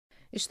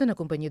Está na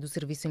companhia do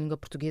Serviço em Língua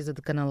Portuguesa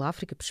de Canal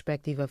África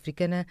Perspectiva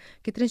Africana,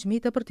 que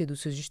transmite a partir dos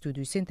seus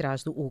estúdios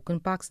centrais do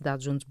Oakenpack,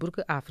 cidade de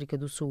Johannesburg, África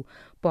do Sul.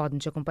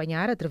 Pode-nos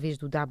acompanhar através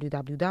do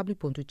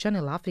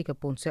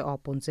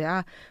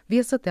www.channelafrica.co.za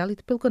via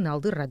satélite pelo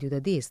canal de rádio da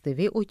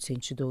DSTV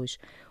 802.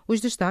 Os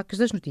destaques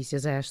das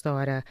notícias a esta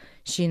hora.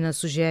 China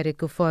sugere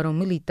que foram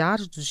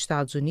militares dos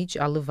Estados Unidos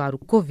a levar o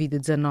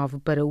Covid-19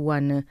 para o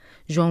ano.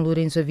 João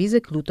Lourenço avisa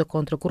que luta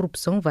contra a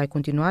corrupção vai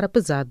continuar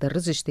apesar da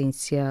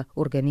resistência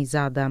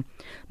organizada.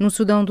 No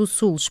Sudão do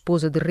Sul,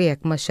 esposa de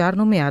Riek Machar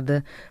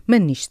nomeada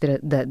Ministra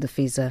da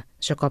Defesa.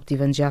 Jacob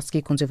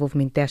Tivanjaski, com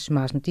desenvolvimento destas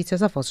mais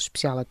notícias, a vossa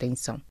especial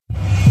atenção.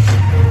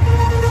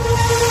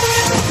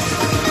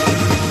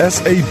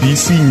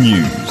 SABC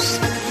News.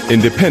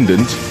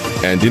 Independent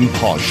and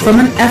impartial. From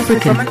an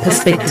African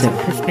perspective.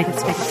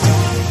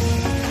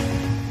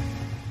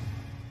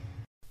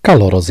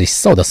 Calorosas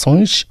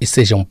saudações e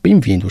sejam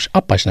bem-vindos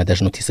à página das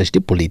notícias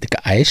de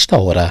política a esta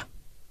hora.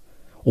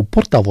 O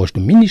porta-voz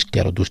do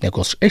Ministério dos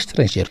Negócios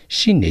Estrangeiros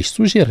chinês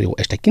sugeriu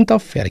esta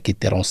quinta-feira que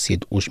terão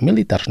sido os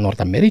militares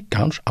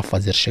norte-americanos a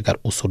fazer chegar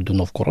o surto do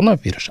novo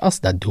coronavírus à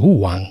cidade de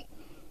Wuhan.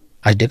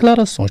 As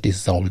declarações de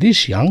Zhao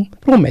Lijiang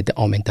prometem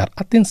aumentar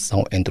a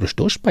tensão entre os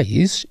dois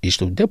países,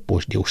 isto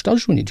depois de os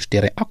Estados Unidos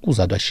terem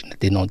acusado a China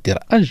de não ter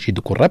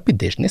agido com a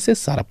rapidez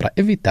necessária para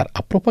evitar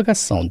a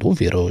propagação do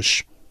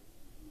vírus.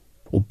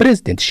 O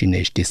presidente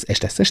chinês disse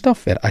esta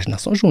sexta-feira às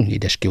Nações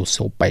Unidas que o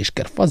seu país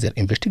quer fazer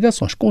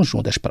investigações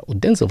conjuntas para o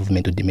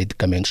desenvolvimento de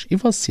medicamentos e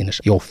vacinas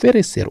e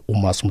oferecer o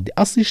máximo de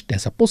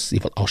assistência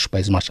possível aos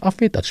países mais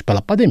afetados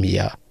pela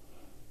pandemia.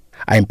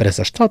 A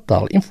empresa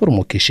estatal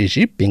informou que Xi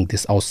Jinping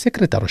disse ao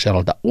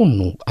secretário-geral da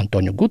ONU,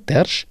 António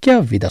Guterres, que a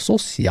vida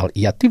social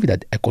e a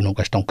atividade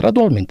econômica estão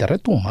gradualmente a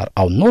retomar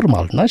ao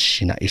normal na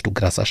China, isto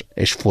graças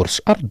a esforços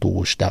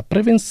árduos da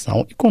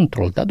prevenção e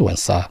controle da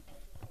doença.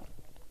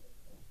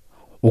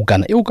 O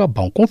Ghana e o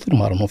Gabão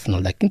confirmaram no final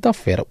da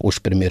quinta-feira os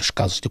primeiros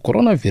casos de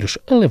coronavírus,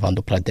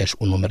 elevando para 10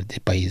 o número de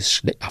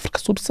países da África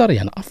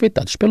subsaariana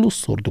afetados pelo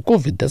surto do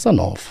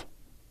Covid-19.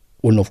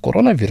 O novo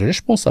coronavírus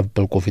responsável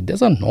pelo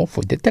Covid-19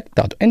 foi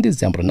detectado em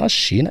dezembro na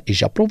China e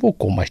já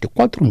provocou mais de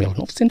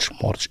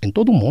 4.900 mortos em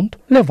todo o mundo,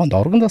 levando a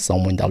Organização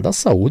Mundial da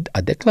Saúde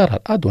a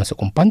declarar a doença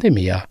como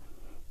pandemia.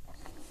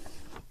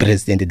 O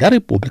presidente da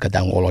República de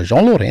Angola,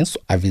 João Lourenço,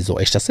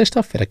 avisou esta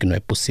sexta-feira que não é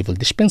possível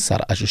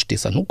dispensar a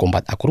justiça no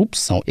combate à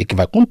corrupção e que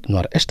vai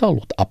continuar esta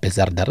luta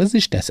apesar da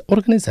resistência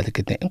organizada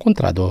que tem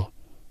encontrado.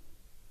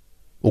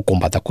 O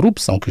combate à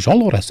corrupção que João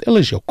Lourenço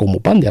elegeu como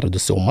bandeira do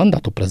seu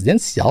mandato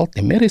presidencial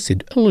tem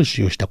merecido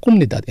elogios da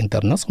comunidade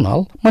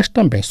internacional, mas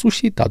também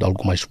suscitado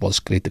algumas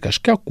vozes críticas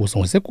que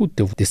acusam o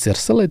executivo de ser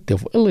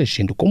seletivo,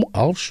 elegendo como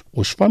alvos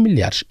os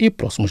familiares e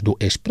próximos do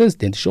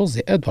ex-presidente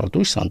José Eduardo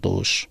dos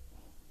Santos.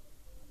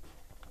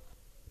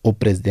 O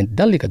presidente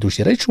da Liga dos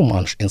Direitos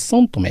Humanos em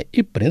São Tomé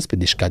e Príncipe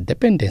diz que a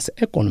dependência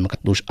econômica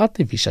dos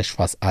ativistas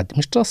face à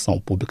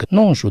administração pública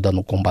não ajuda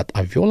no combate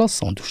à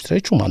violação dos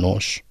direitos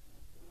humanos.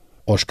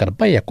 Oscar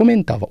Baia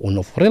comentava o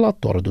novo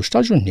relatório dos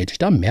Estados Unidos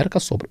da América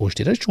sobre os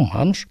direitos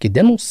humanos que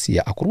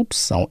denuncia a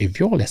corrupção e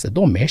violência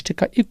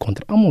doméstica e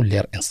contra a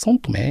mulher em São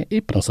Tomé e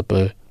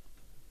Príncipe.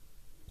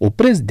 O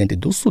presidente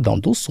do Sudão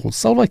do Sul,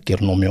 Salva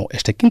Kiir, nomeou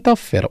esta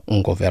quinta-feira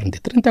um governo de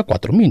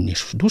 34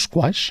 ministros, dos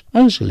quais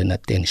Angelina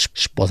Tenis,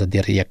 esposa de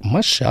Riek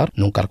Machar,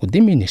 num cargo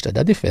de ministra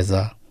da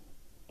Defesa.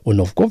 O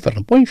novo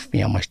governo põe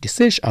fim a mais de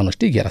 6 anos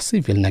de guerra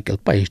civil naquele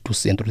país do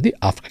centro de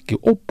África que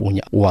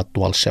opunha o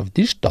atual chefe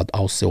de Estado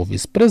ao seu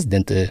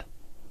vice-presidente.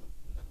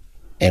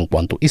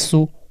 Enquanto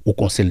isso, o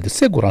Conselho de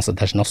Segurança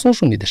das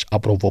Nações Unidas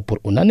aprovou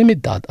por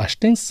unanimidade a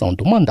extensão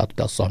do mandato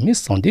da sua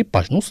missão de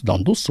paz no Sudão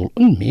do Sul,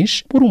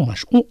 UNMISS, por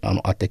mais um ano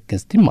até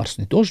 15 de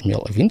março de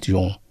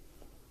 2021.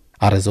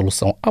 A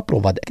resolução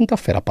aprovada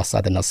quinta-feira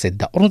passada na sede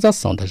da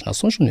Organização das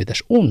Nações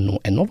Unidas, ONU,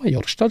 em Nova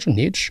York, Estados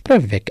Unidos,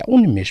 prevê que a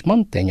UNMISS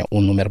mantenha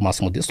um número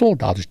máximo de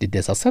soldados de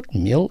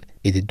 17.000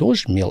 e de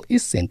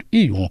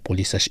 2.101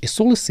 polícias e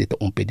solicita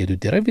um pedido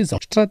de revisão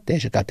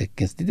estratégica até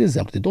 15 de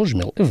dezembro de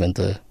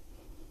 2020.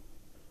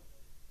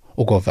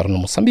 O governo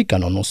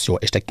moçambicano anunciou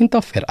esta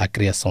quinta-feira a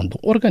criação de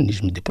um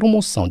organismo de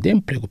promoção de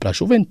emprego para a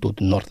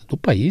juventude no norte do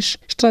país,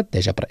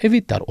 estratégia para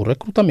evitar o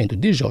recrutamento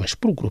de jovens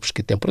por grupos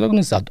que têm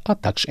protagonizado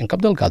ataques em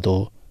Cabo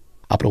Delgado.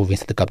 A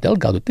província de Cabo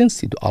Delgado tem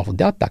sido alvo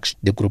de ataques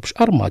de grupos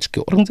armados que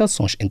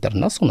organizações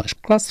internacionais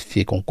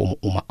classificam como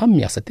uma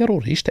ameaça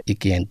terrorista e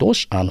que em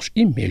 2 anos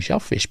e meio já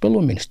fez pelo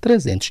menos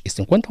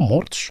 350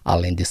 mortos,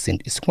 além de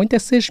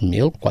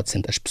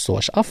 156.400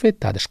 pessoas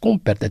afetadas com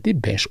perda de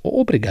bens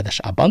ou obrigadas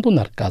a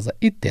abandonar casa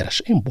e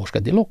terras em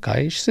busca de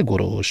locais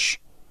seguros.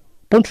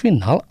 Ponto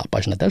final, a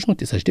página das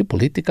notícias de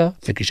política.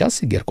 Fique já a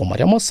seguir com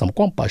Maria Massam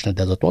com a página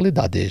das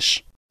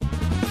atualidades.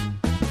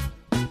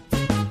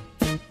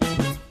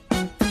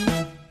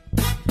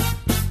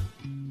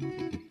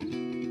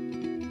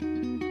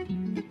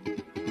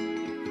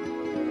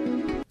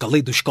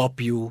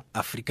 Caleidoscópio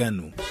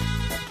africano.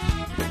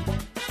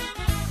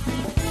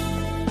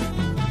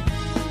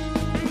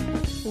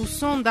 O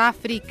som da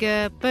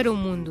África para o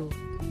mundo.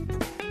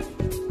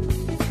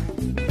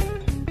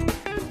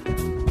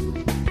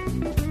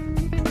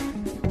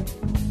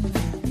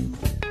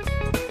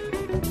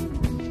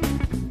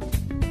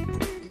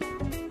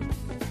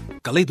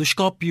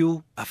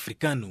 Caleidoscópio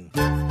africano.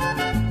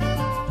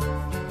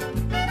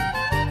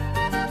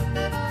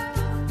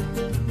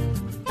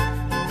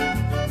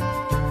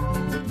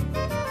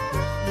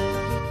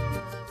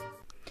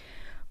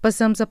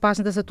 Passamos à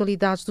página das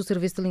atualidades do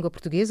Serviço de Língua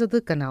Portuguesa de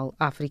Canal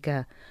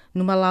África.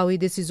 No Malawi,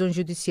 decisões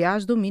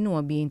judiciais dominam o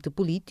ambiente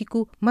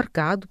político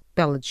marcado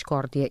pela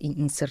discórdia e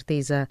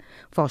incerteza.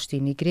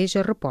 Faustino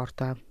Igreja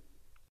reporta.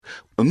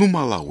 No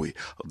Malawi,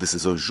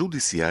 decisões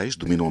judiciais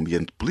dominam o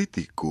ambiente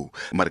político,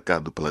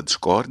 marcado pela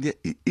discórdia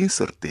e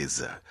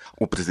incerteza.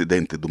 O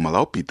presidente do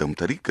Malawi, Peter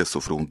Mutharika,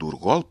 sofreu um duro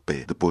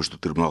golpe depois do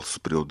Tribunal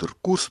Superior de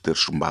Recurso ter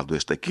chumbado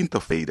esta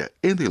quinta-feira,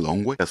 em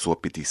Lilongwe, a sua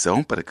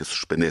petição para que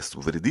suspendesse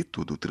o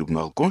veredito do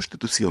Tribunal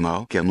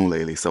Constitucional que anula a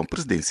eleição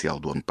presidencial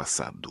do ano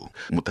passado.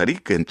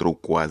 Mutharika entrou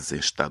quase em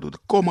estado de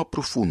coma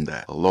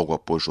profunda, logo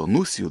após o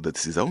anúncio da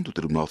decisão do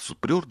Tribunal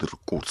Superior de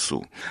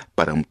Recurso.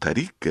 Para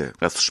Mutharika,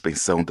 a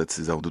suspensão da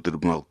decisão do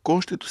Tribunal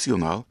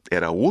Constitucional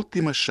era a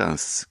última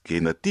chance que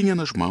ainda tinha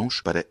nas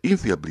mãos para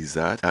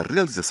inviabilizar a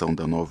realização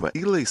da nova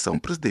eleição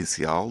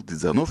presidencial de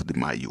 19 de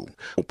maio.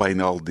 O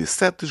painel de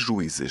 7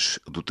 juízes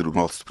do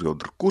Tribunal Superior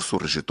de Recurso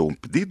rejeitou um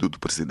pedido do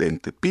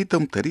presidente Peter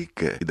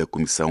Mutharika e da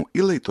Comissão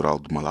Eleitoral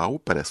de Malawi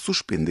para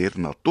suspender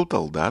na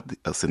totalidade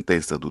a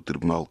sentença do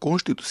Tribunal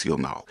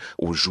Constitucional.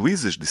 Os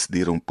juízes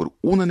decidiram por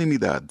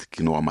unanimidade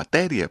que não há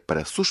matéria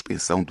para a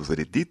suspensão do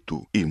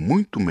veredito e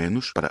muito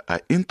menos para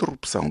a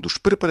interrupção dos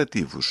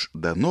preparativos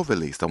da nova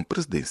eleição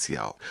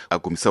presidencial. A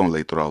Comissão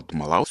Eleitoral de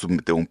Malawi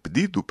submeteu um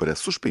pedido para a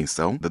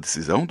suspensão da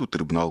decisão do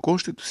Tribunal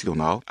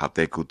Constitucional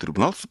até que o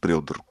Tribunal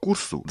Superior de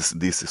Recurso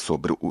decidisse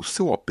sobre o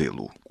seu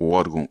apelo. O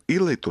órgão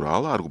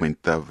eleitoral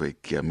argumentava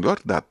que a melhor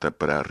data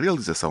para a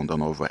realização da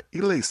nova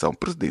eleição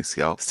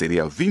presidencial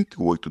seria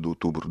 28 de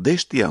outubro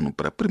deste ano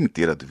para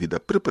permitir a devida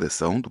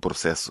preparação do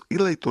processo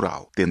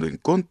eleitoral, tendo em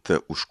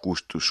conta os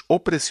custos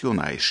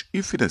operacionais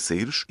e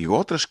financeiros e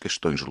outras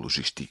questões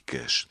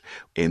logísticas.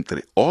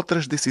 Entre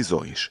outras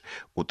decisões,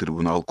 o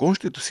Tribunal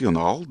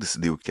Constitucional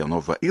decidiu que a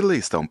nova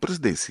eleição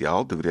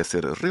presidencial deveria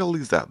ser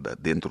realizada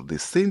dentro de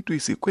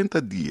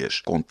 150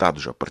 dias,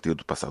 contados a partir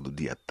do passado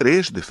dia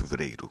 3 de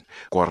fevereiro.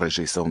 Com a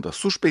rejeição da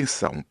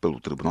suspensão pelo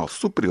Tribunal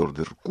Superior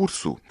de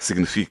Recurso,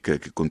 significa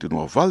que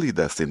continua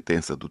válida a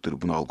sentença do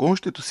Tribunal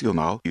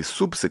Constitucional e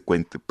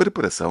subsequente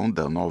preparação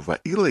da nova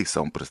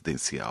eleição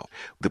presidencial.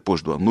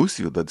 Depois do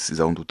anúncio da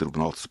decisão do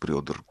Tribunal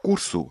Superior de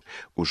Recurso,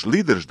 os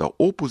líderes da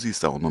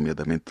oposição,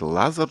 nomeadamente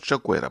Lázaro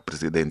Chakwera,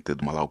 presidente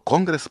do Malawi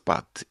Congress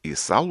Party, e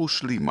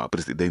Salus Lima,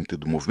 presidente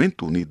do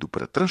Movimento Unido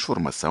para a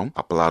Transformação,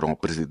 apelaram ao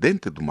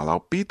presidente do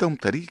Malawi, Peter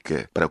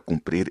Mutharika, para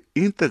cumprir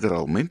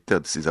integralmente a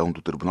decisão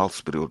do Tribunal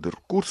Superior de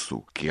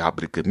Recurso, que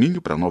abre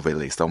caminho para a nova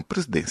eleição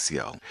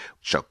presidencial.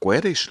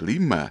 Chakwera e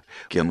Lima,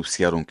 que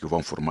anunciaram que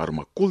vão formar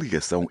uma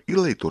coligação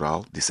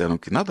eleitoral, disseram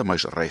que nada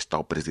mais resta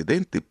ao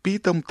presidente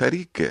Peter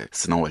Mutharika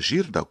senão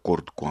agir de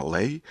acordo com a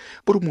lei,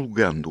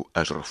 promulgando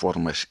as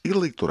reformas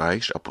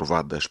eleitorais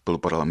aprovadas pelo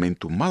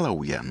Parlamento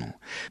malauiano.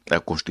 A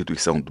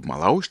Constituição do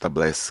Malawi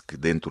estabelece que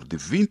dentro de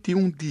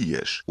 21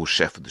 dias o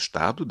chefe de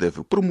Estado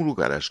deve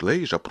promulgar as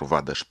leis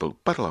aprovadas pelo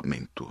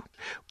Parlamento.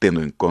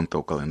 Tendo em conta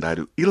o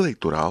calendário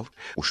eleitoral,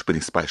 os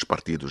principais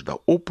partidos da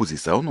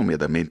oposição,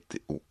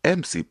 nomeadamente o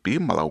MCP,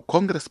 Malawi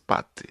Congress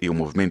Party, e o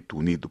Movimento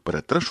Unido para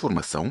a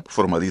Transformação,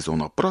 formalizam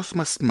na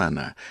próxima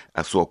semana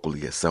a sua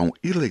coligação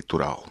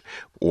eleitoral.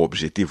 O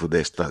objetivo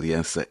desta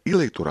aliança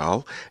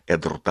eleitoral é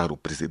derrotar o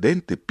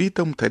presidente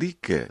Peter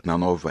Mutharika na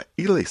nova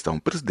eleição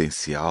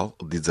presidencial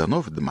de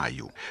 19 de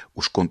maio.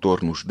 Os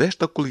contornos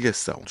desta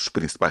coligação dos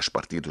principais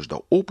partidos da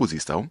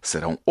oposição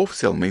serão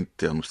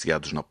oficialmente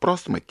anunciados na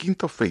próxima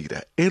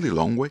quinta-feira em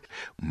Lilongwe,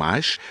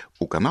 mas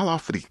o Canal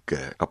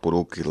África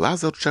apurou que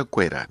Lázaro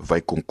Chakwera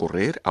vai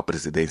concorrer à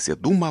presidência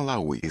do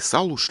Malawi e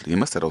Salus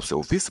Lima será o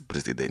seu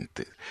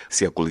vice-presidente.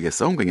 Se a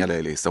coligação ganhar a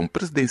eleição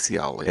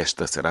presidencial,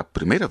 esta será a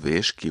primeira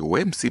vez que o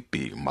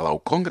MCP, Malawi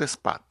Congress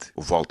Party,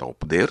 volta ao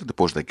poder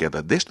depois da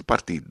queda deste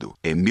partido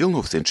em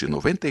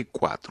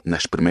 1994,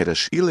 nas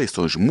primeiras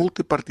eleições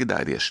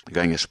multipartidárias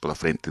ganhas pela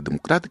Frente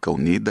Democrática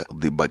Unida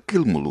de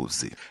Bakil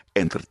Muluzi.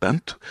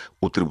 Entretanto,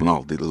 o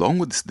Tribunal de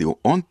Lilongwe decidiu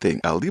ontem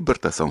a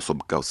libertação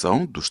sob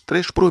caução dos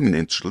 3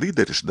 proeminentes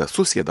líderes da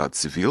sociedade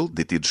civil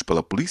detidos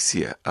pela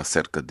polícia há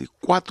cerca de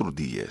 4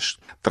 dias.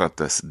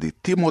 Trata-se de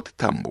Timothy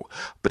Tambo,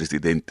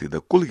 presidente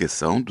da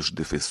Coligação dos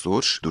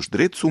Defensores dos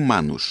Direitos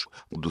Humanos,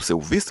 do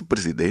seu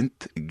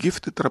vice-presidente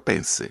Gift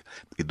Trapense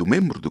e do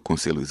membro do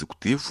Conselho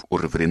Executivo, o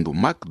reverendo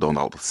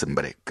MacDonald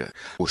Sembreka.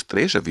 Os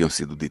 3 haviam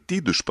sido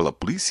detidos pela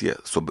polícia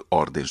sob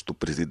ordens do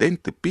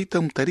presidente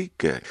Peter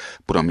Mutharika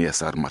por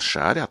ameaçar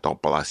marchar até ao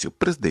Palácio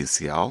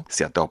Presidencial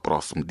se até o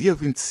próximo dia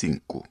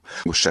 25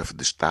 o chefe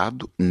de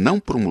Estado não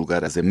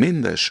promulgar as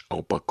emendas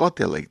ao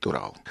pacote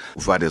eleitoral.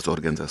 Várias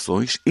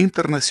organizações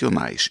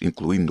internacionais,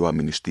 incluindo a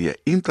Amnistia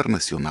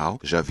Internacional,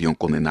 já haviam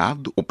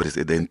condenado o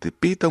presidente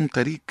Peter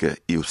Mutharika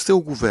e o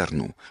seu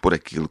governo por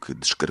aquilo que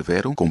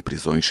descreveram como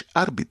prisões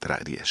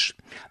arbitrárias.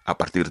 A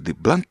partir de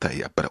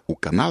Blantyre para o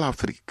Canal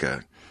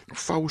África,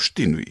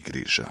 Faustino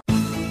Igreja.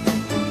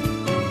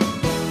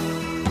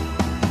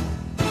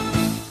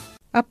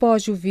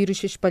 Após o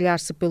vírus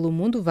espalhar-se pelo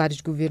mundo,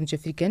 vários governos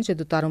africanos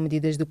adotaram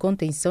medidas de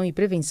contenção e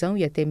prevenção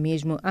e até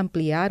mesmo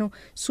ampliaram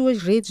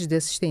suas redes de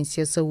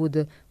assistência à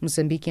saúde.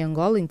 Moçambique e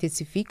Angola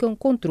intensificam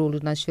controle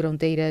nas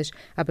fronteiras.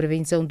 A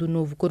prevenção do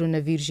novo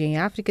coronavírus em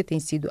África tem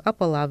sido a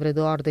palavra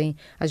de ordem.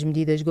 As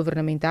medidas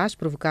governamentais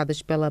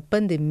provocadas pela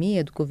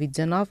pandemia do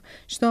Covid-19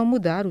 estão a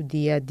mudar o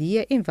dia a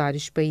dia em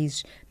vários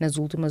países. Nas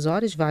últimas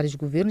horas, vários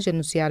governos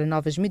anunciaram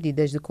novas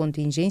medidas de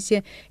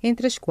contingência,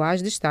 entre as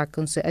quais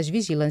destacam-se as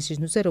vigilâncias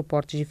nos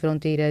aeroportos e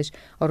fronteiras.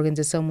 A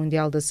Organização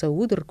Mundial da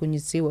Saúde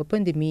reconheceu a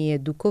pandemia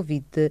do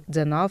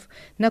Covid-19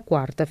 na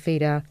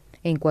quarta-feira.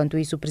 Enquanto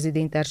isso, o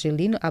presidente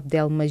argelino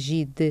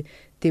Abdelmajid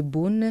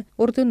Tebboune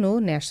ordenou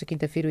nesta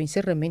quinta-feira o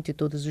encerramento de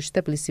todos os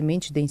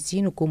estabelecimentos de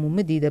ensino como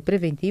medida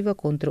preventiva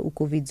contra o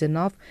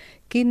Covid-19,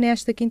 que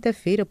nesta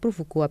quinta-feira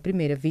provocou a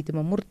primeira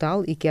vítima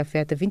mortal e que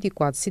afeta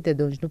 24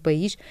 cidadãos no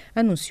país,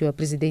 anunciou a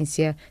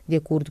presidência. De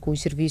acordo com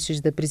os serviços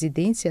da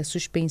presidência, a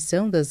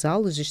suspensão das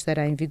aulas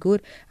estará em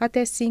vigor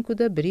até 5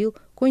 de abril,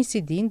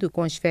 coincidindo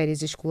com as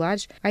férias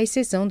escolares, à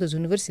exceção das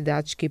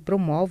universidades que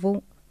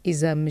promovam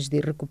exames de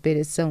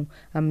recuperação.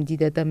 A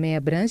medida também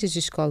abrange as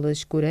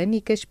escolas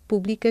corânicas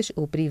públicas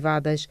ou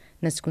privadas.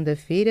 Na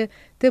segunda-feira,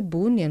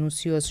 Tebboune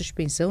anunciou a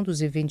suspensão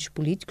dos eventos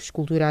políticos,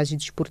 culturais e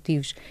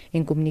desportivos.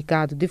 Em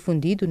comunicado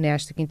difundido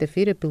nesta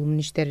quinta-feira pelo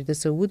Ministério da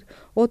Saúde,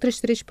 outras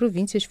 3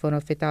 províncias foram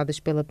afetadas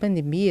pela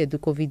pandemia de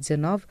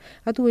Covid-19,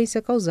 a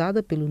doença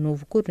causada pelo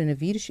novo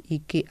coronavírus e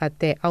que,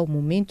 até ao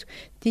momento,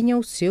 tinha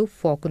o seu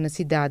foco na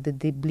cidade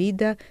de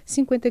Blida,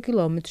 50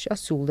 km a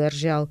sul de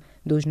Argel.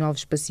 2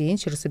 novos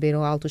pacientes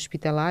receberam alta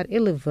hospitalar,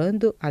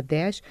 elevando a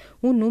 10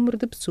 o número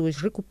de pessoas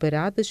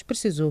recuperadas,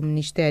 precisou o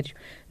Ministério.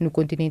 No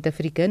continente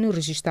africano,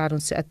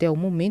 registaram-se até o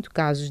momento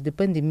casos de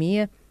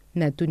pandemia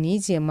na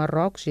Tunísia,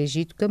 Marrocos,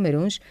 Egito,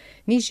 Camarões,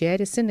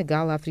 Nigéria,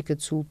 Senegal, África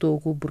do Sul,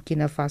 Togo,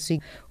 Burkina Faso.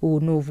 O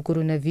novo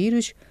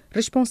coronavírus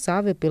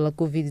responsável pela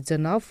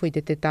Covid-19 foi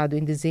detectado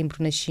em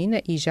dezembro na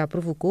China e já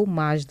provocou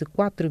mais de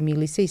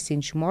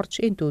 4.600 mortes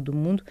em todo o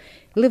mundo,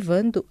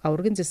 levando a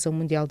Organização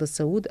Mundial da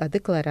Saúde a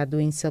declarar a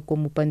doença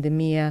como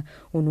pandemia.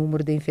 O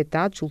número de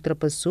infectados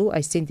ultrapassou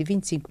as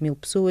 125 mil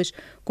pessoas,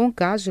 com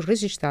casos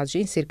registrados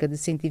em cerca de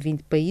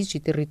 120 países e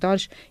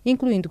territórios,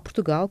 incluindo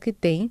Portugal, que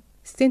tem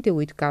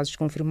 78 casos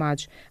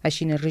confirmados. A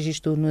China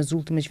registrou nas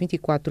últimas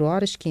 24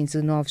 horas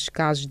 15 novos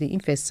casos de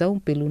infecção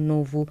pelo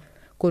novo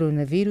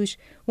coronavírus,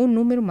 o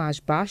número mais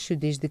baixo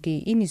desde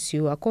que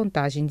iniciou a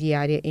contagem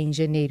diária em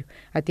janeiro.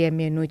 Até a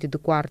meia-noite de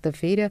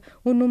quarta-feira,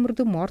 o número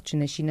de mortes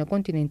na China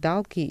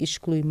continental, que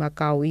exclui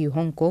Macau e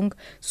Hong Kong,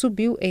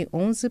 subiu em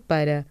 11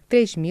 para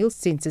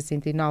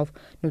 3.169.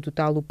 No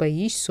total, o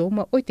país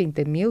soma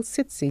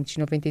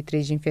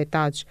 80.793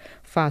 infectados.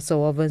 Face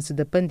ao avanço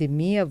da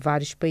pandemia,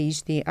 vários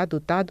países têm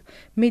adotado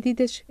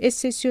medidas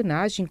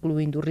excepcionais,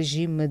 incluindo o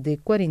regime de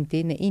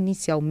quarentena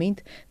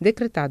inicialmente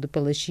decretado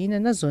pela China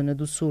na zona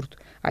do surto.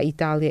 A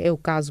Itália é o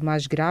caso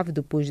mais grave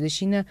depois da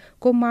China,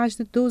 com mais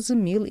de 12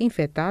 mil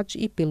infectados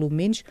e pelo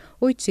menos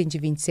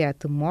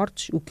 827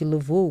 mortes, o que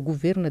levou o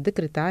governo a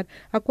decretar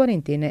a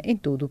quarentena em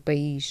todo o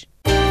país.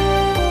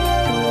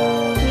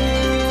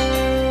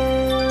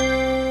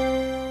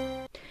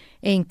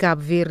 Em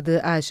Cabo Verde,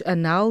 as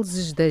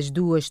análises das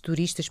 2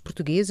 turistas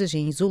portuguesas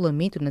em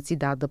isolamento na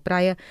cidade da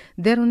Praia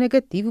deram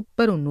negativo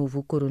para o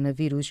novo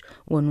coronavírus.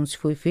 O anúncio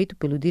foi feito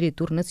pelo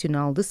Diretor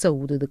Nacional de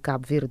Saúde de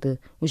Cabo Verde,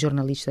 o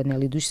jornalista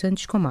Nélio dos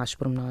Santos, com mais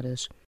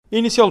pormenores.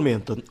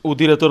 Inicialmente, o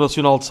Diretor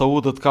Nacional de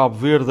Saúde de Cabo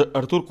Verde,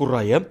 Artur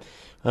Correia,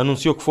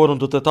 anunciou que foram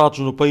detectados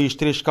no país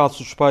 3 casos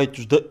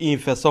suspeitos de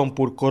infecção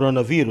por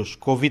coronavírus,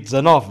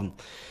 Covid-19.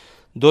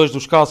 2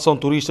 dos casos são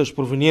turistas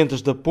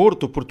provenientes de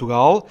Porto,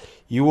 Portugal,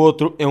 e o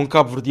outro é um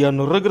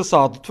cabo-verdiano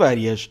regressado de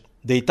férias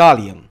da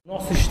Itália.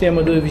 Nosso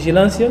sistema de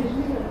vigilância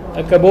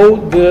acabou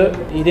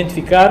de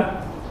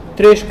identificar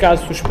 3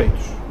 casos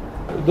suspeitos.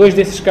 2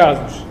 desses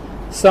casos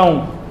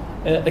são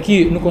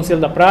aqui no Concelho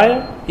da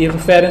Praia e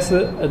referem-se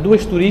a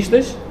 2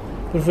 turistas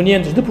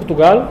provenientes de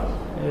Portugal,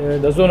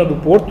 da zona do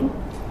Porto,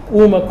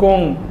 uma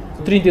com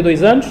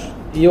 32 anos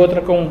e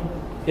outra com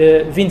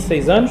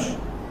 26 anos,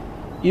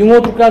 e um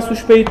outro caso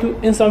suspeito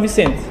em São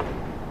Vicente,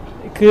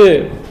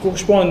 que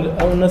corresponde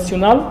a um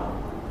nacional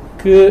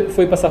que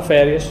foi passar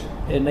férias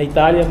na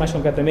Itália, mais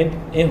concretamente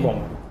em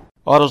Roma.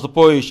 Horas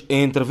depois,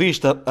 em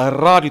entrevista à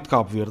Rádio de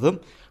Cabo Verde,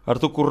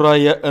 Artur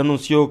Correia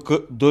anunciou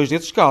que 2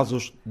 desses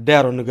casos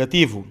deram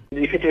negativo.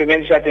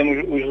 Efetivamente já temos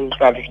os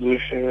resultados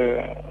dos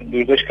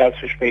 2 casos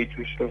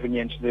suspeitos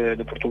provenientes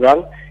de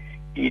Portugal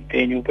e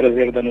tenho o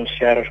prazer de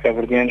anunciar aos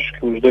cabo-verdianos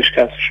que os 2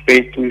 casos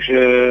suspeitos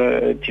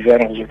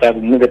tiveram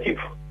resultado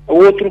negativo. O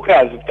outro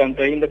caso,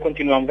 portanto, ainda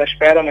continuamos à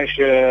espera, mas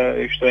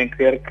estou em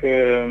crer que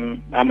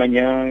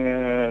amanhã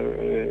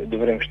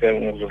deveremos ter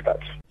um resultado.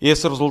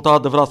 Esse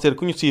resultado deverá ser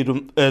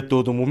conhecido a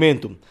todo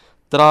momento.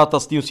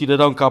 Trata-se de um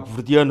cidadão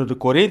cabo-verdiano de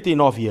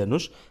 49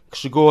 anos que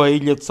chegou à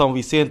ilha de São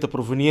Vicente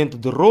proveniente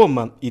de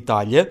Roma,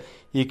 Itália,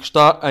 e que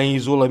está em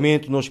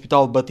isolamento no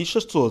Hospital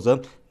Batistas de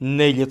Sousa,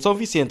 na ilha de São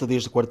Vicente,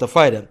 desde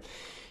quarta-feira.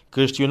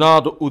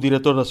 Questionado, o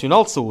Diretor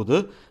Nacional de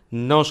Saúde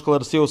não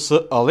esclareceu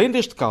se, além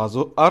deste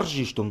caso, há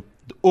registro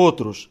de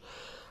outros.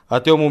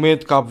 Até o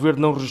momento, Cabo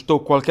Verde não registrou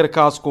qualquer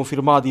caso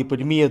confirmado de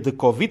epidemia de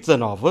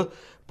Covid-19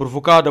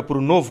 provocada por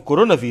um novo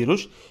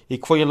coronavírus e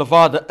que foi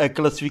elevada à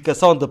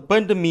classificação de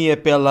pandemia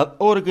pela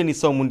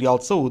Organização Mundial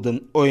de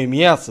Saúde,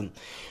 OMS.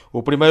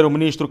 O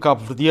primeiro-ministro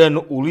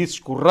cabo-verdiano Ulisses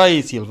Correia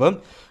e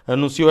Silva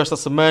anunciou esta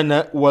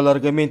semana o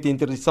alargamento da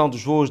interdição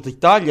dos voos de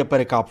Itália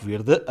para Cabo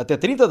Verde até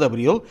 30 de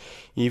abril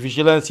e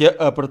vigilância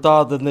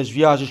apertada nas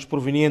viagens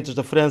provenientes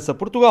da França,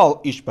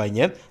 Portugal e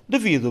Espanha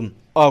devido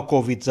ao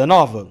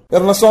Covid-19. Em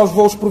relação aos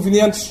voos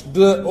provenientes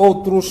de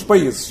outros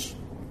países,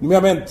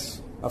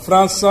 nomeadamente a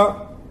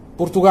França,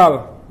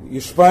 Portugal e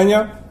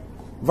Espanha,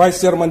 vai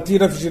ser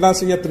mantida a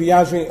vigilância e a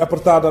triagem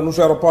apertada nos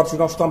aeroportos, e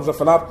nós estamos a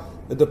falar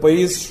de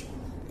países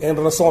em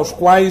relação aos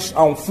quais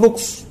há um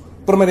fluxo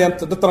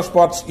permanente de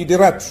transportes e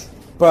diretos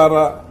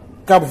para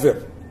Cabo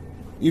Verde.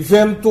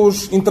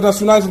 Eventos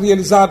internacionais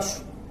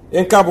realizados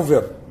em Cabo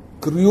Verde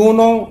que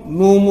reúnam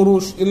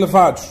números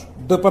elevados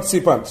de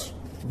participantes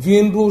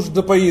vindos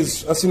de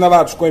países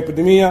assinalados com a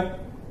epidemia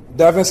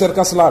devem ser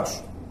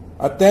cancelados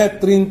até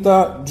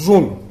 30 de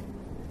junho.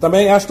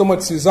 Também esta é uma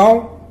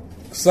decisão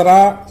que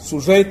será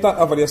sujeita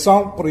à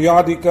avaliação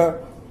periódica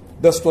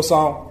da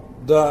situação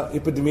da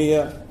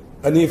epidemia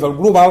a nível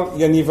global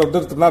e a nível de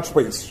determinados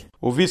países.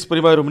 O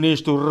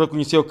vice-primeiro-ministro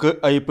reconheceu que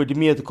a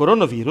epidemia de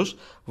coronavírus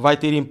vai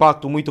ter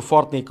impacto muito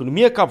forte na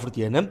economia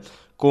cabo-verdiana,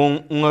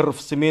 com um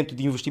arrefecimento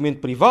de investimento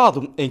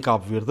privado em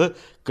Cabo Verde,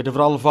 que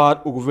deverá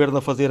levar o governo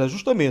a fazer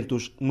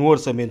ajustamentos no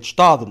orçamento de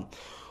Estado.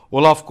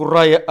 Olavo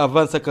Correia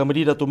avança que a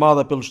medida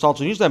tomada pelos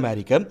Estados Unidos da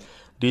América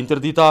de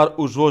interditar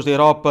os voos da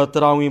Europa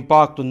terá um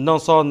impacto não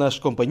só nas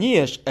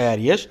companhias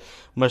aéreas,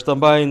 mas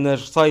também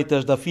nas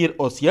receitas da FIR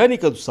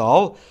Oceânica do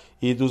Sal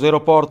e dos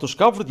aeroportos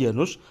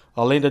cabo-verdianos,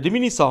 além da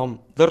diminuição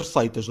das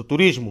receitas do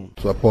turismo.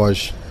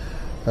 Após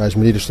as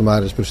medidas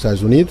tomadas pelos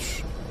Estados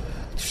Unidos,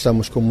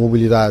 estamos com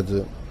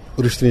mobilidade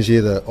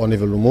restringida ao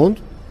nível do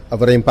mundo.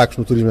 Haverá impactos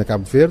no turismo em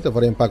Cabo Verde,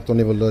 haverá impacto ao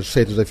nível das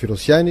receitas da FIR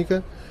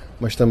Oceânica,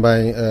 mas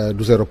também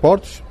dos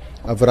aeroportos.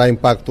 Haverá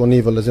impacto ao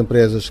nível das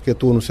empresas que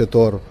atuam no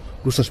setor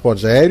dos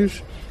transportes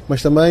aéreos,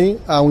 mas também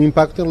há um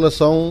impacto em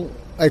relação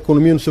à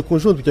economia no seu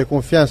conjunto, porque a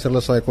confiança em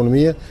relação à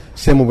economia,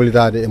 sem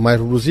mobilidade é mais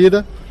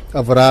reduzida,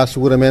 haverá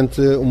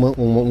seguramente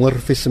um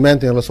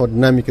arrefecimento em relação à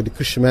dinâmica de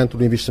crescimento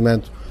do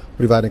investimento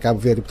privado em Cabo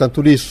Verde. Portanto,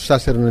 tudo isso está a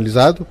ser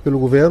analisado pelo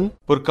Governo.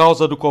 Por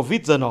causa do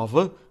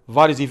Covid-19,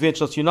 vários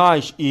eventos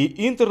nacionais e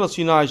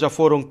internacionais já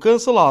foram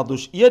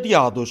cancelados e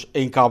adiados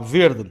em Cabo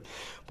Verde.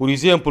 Por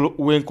exemplo,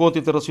 o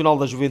Encontro Internacional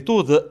da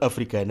Juventude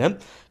Africana,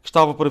 que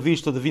estava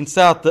previsto de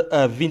 27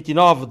 a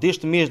 29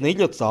 deste mês na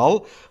Ilha de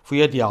Sal,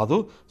 foi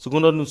adiado,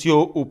 segundo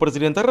anunciou o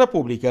Presidente da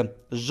República,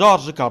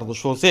 Jorge Carlos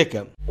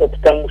Fonseca.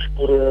 Optamos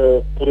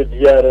por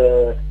adiar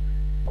a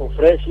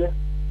conferência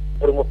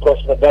para uma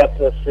próxima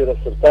data a ser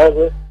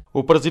acertada.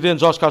 O Presidente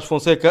Jorge Carlos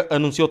Fonseca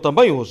anunciou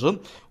também hoje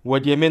o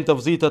adiamento da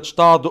visita de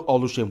Estado ao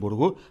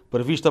Luxemburgo,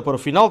 prevista para o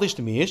final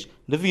deste mês,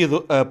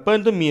 devido à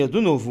pandemia do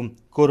novo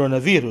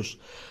coronavírus.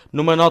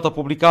 Numa nota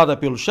publicada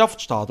pelo chefe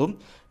de Estado,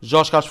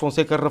 Jorge Carlos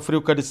Fonseca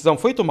referiu que a decisão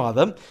foi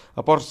tomada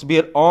após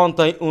receber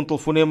ontem um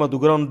telefonema do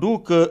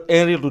Grão-Duque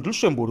Henrique de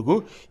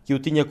Luxemburgo, que o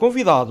tinha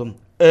convidado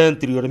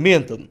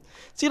anteriormente.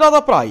 Cidade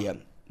da Praia,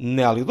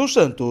 Nélio dos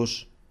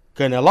Santos,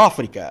 Canal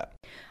África.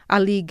 A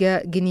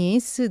Liga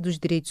Guineense dos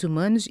Direitos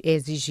Humanos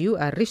exigiu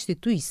a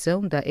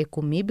restituição da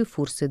ECOMIB,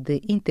 Força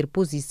de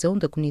Interposição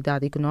da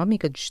Comunidade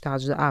Económica dos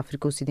Estados da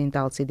África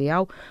Ocidental,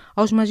 CEDEAO,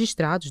 aos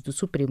magistrados do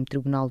Supremo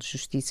Tribunal de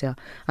Justiça.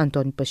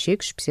 António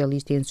Pacheco,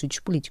 especialista em assuntos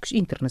políticos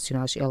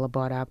internacionais,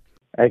 elabora.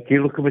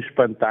 Aquilo que me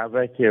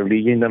espantava é que a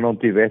Liga ainda não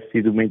tivesse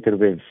tido uma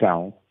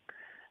intervenção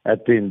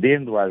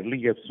atendendo às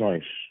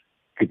ligações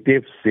que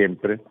teve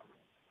sempre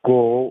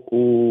com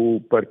o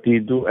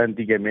partido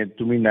antigamente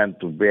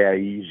dominante, o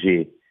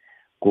BAIG,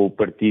 com o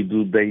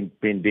Partido da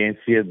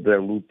Independência, da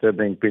luta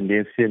da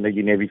independência na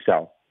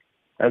Guiné-Bissau.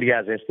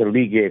 Aliás, esta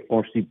liga é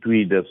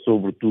constituída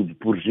sobretudo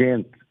por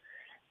gente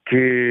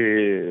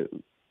que,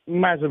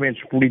 mais ou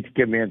menos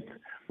politicamente,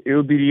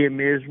 eu diria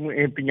mesmo,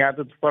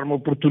 empenhada de forma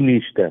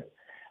oportunista.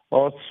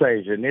 Ou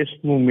seja, neste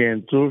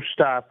momento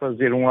está a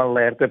fazer um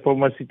alerta para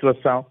uma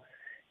situação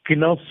que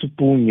não se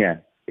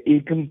punha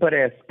e que me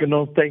parece que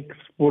não tem que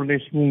se pôr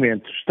neste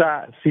momento.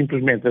 Está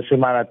simplesmente a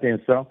chamar a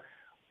atenção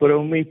para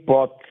uma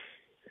hipótese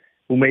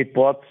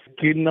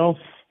que não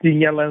se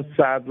tinha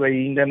lançado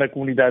ainda na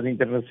comunidade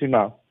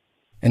internacional.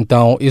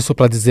 Então, isso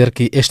para dizer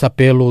que este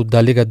apelo da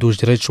Liga dos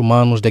Direitos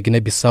Humanos da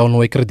Guiné-Bissau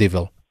não é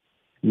credível?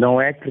 Não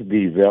é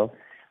credível.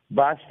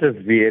 Basta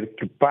ver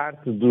que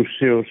parte dos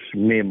seus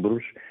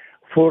membros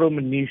foram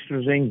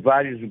ministros em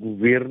vários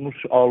governos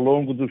ao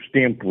longo dos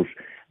tempos,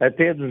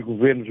 até dos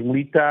governos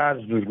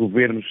militares, dos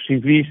governos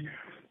civis.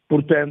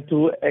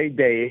 Portanto, a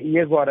ideia... E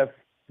agora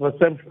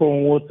passamos para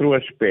um outro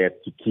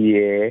aspecto, que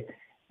é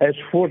as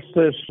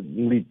forças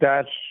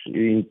militares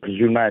e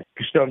regionais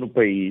que estão no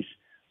país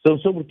são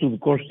sobretudo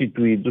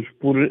constituídos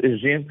por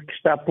gente que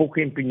está pouco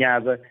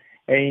empenhada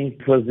em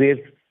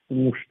fazer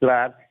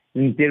mostrar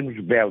em termos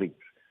bélicos.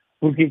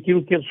 Porque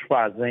aquilo que eles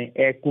fazem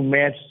é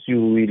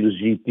comércio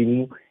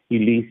ilegítimo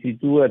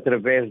ilícito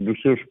através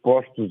dos seus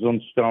postos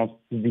onde estão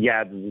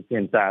sediados e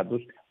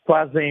sentados,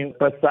 fazem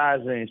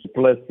passagens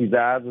pela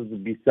cidade de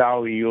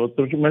Bissau e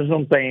outros, mas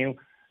não têm,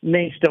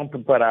 nem estão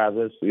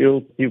preparadas.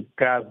 Eu tive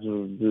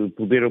caso de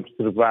poder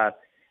observar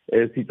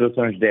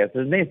situações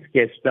dessas, nem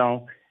sequer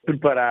estão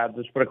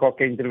preparados para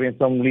qualquer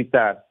intervenção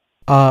militar.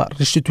 A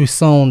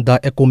restituição da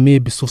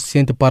Ecomib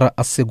suficiente para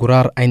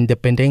assegurar a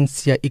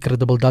independência e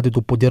credibilidade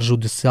do Poder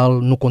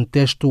Judicial no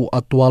contexto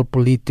atual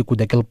político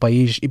daquele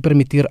país e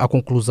permitir a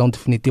conclusão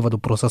definitiva do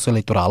processo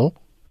eleitoral?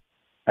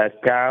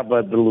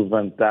 Acaba de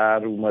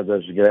levantar uma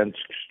das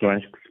grandes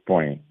questões que se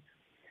põem.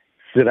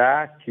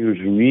 Será que os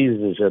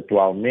juízes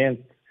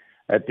atualmente,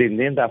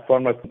 atendendo à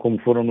forma como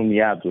foram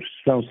nomeados,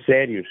 são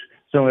sérios,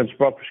 são eles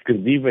próprios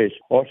credíveis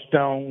ou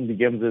estão,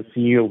 digamos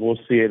assim, eu vou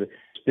ser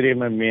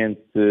extremamente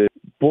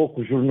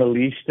pouco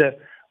jornalista,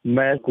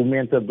 mas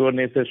comentador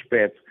nesse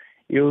aspecto.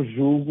 Eu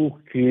julgo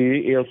que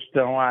eles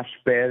estão à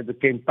espera de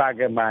quem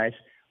paga mais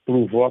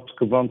pelo voto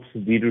que vão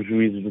decidir os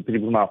juízes do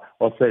tribunal.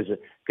 Ou seja,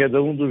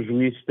 cada um dos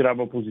juízes terá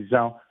uma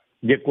posição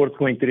de acordo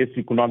com interesses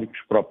económicos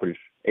próprios.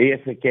 É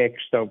essa que é a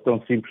questão,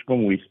 tão simples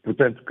como isso.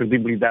 Portanto,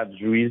 credibilidade de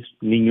juízes,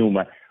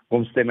 nenhuma,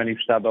 como se tem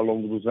manifestado ao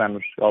longo dos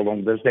anos, ao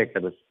longo das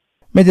décadas.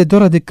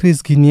 Mediadora de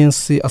crise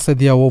guineense, a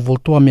CEDEAO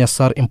voltou a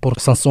ameaçar impor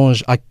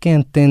sanções a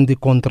quem tende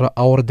contra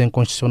a ordem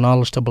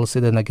constitucional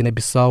estabelecida na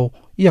Guiné-Bissau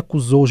e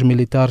acusou os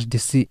militares de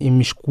se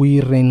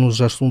imiscuírem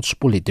nos assuntos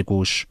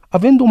políticos.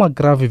 Havendo uma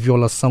grave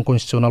violação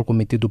constitucional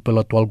cometida pelo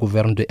atual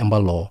governo de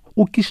Embaló,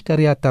 o que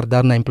estaria a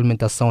tardar na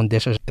implementação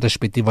destas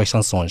respectivas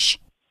sanções?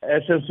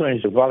 As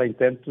sanções valem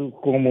tanto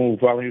como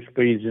valem os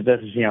países da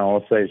região,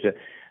 ou seja,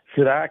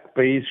 será que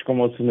países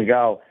como o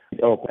Senegal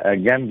ou a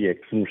Gâmbia,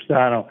 que se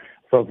mostraram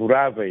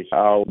favoráveis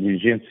ao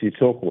dirigente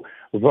Sissoko,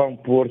 vão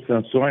pôr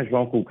sanções,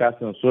 vão colocar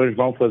sanções,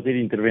 vão fazer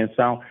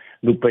intervenção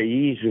no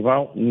país,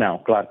 vão? Não,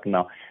 claro que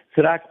não.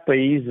 Será que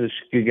países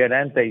que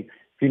garantem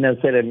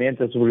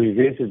financeiramente a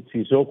sobrevivência de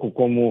Sissoko,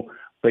 como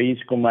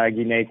países como a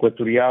Guiné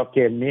Equatorial,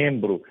 que é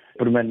membro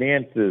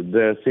permanente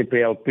da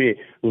CPLP,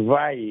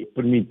 vai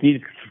permitir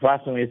que se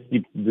façam esse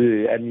tipo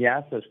de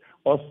ameaças?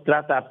 Ou se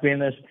trata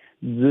apenas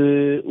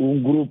de um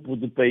grupo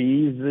de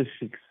países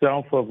que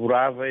são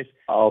favoráveis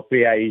ao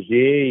PAIG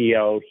e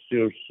aos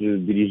seus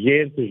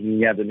dirigentes,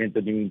 nomeadamente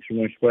a Domingos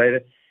Simões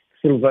Pereira,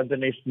 que se levanta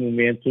neste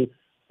momento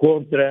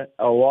contra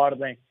a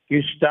ordem que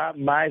está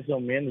mais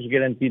ou menos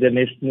garantida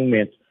neste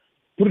momento.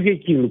 Porque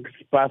aquilo que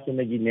se passa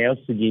na Guiné é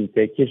o seguinte,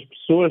 é que as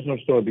pessoas não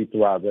estão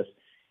habituadas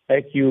a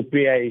que o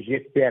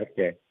PAIG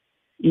perca.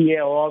 E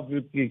é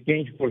óbvio que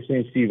quem for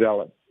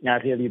sensível à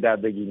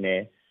realidade da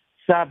Guiné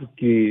sabe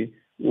que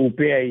o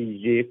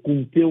PAIG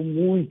cometeu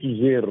muitos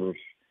erros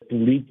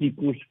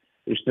políticos,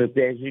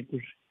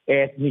 estratégicos,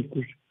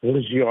 étnicos,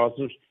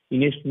 religiosos e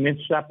neste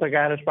momento está a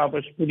pagar as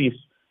favas por isso.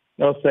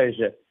 Ou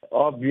seja,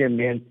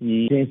 obviamente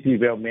e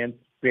sensivelmente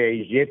o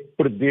PAIG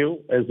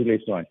perdeu as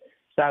eleições.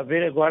 Está a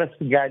ver agora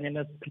se ganha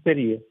na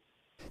Secretaria.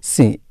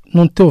 Sim,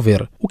 não teu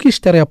ver. O que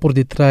estaria por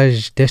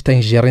detrás desta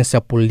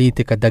ingerência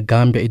política da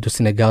Gâmbia e do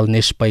Senegal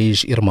neste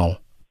país, irmão?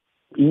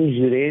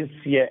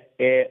 Ingerência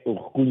é o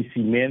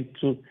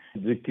reconhecimento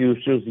de que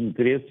os seus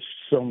interesses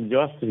são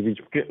melhores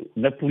servidos, porque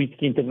na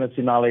política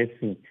internacional é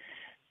assim.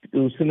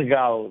 O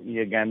Senegal e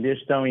a Gâmbia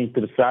estão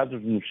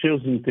interessados nos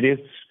seus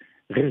interesses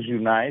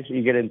regionais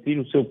e garantir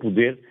o seu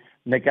poder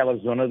naquela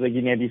zona da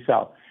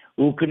Guiné-Bissau.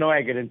 O que não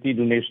é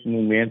garantido neste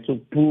momento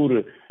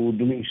por o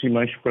Domingos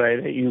Simões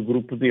Pereira e o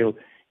grupo dele.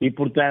 E,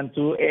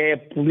 portanto, é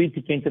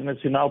política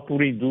internacional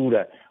pura e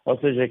dura. Ou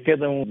seja,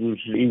 cada um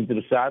dos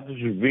interessados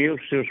vê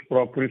os seus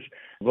próprios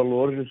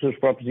valores, os seus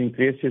próprios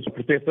interesses, a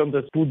proteção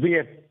do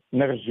poder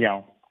na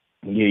região.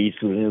 E aí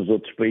surgem os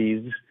outros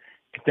países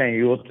que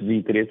têm outros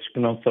interesses que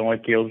não são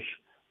aqueles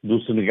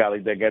do Senegal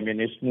e da Gâmbia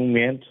neste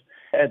momento,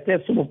 até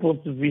sob o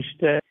ponto de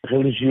vista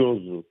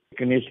religioso,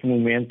 que neste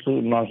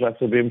momento nós já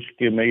sabemos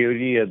que a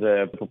maioria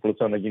da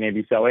população da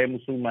Guiné-Bissau é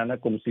muçulmana,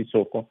 como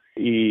Sissoko,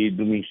 e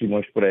Domingos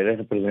Simões Pereira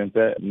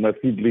representa uma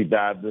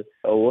fidelidade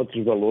a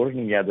outros valores,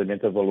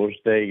 nomeadamente a valores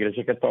da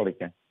Igreja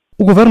Católica.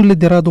 O governo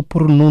liderado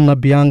por Nuna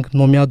Biang,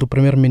 nomeado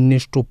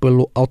primeiro-ministro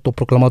pelo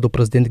autoproclamado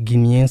presidente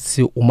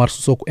guineense Omar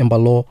Sissoko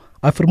Embaló,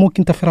 afirmou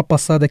quinta-feira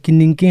passada que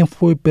ninguém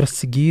foi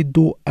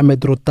perseguido,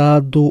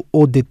 amedrontado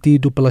ou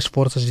detido pelas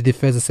forças de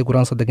defesa e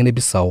segurança da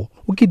Guiné-Bissau.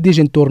 O que diz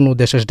em torno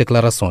destas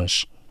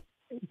declarações?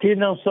 Que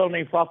não são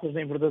nem falsas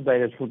nem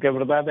verdadeiras, porque a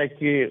verdade é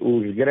que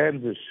os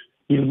grandes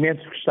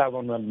elementos que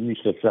estavam na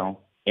administração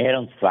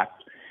eram, de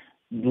facto,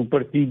 do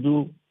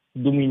partido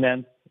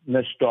dominante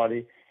na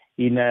história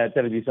e na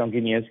tradição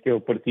guineense, que é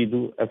o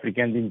Partido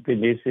Africano de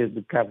Independência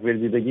de Cabo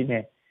Verde e da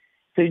Guiné.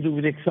 Sem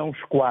dúvida que são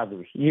os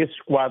quadros, e esses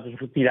quadros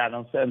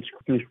retiraram-se antes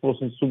que eles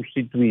fossem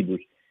substituídos.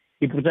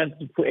 E, portanto,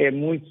 é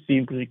muito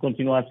simples e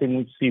continua a ser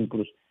muito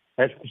simples.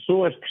 As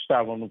pessoas que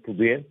estavam no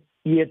poder,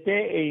 e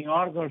até em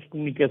órgãos de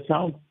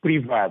comunicação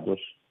privados,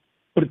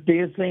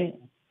 pertencem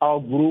ao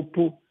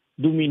grupo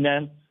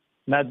dominante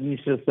na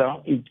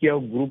administração e que é o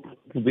grupo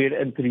de poder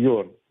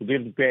anterior, o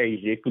poder do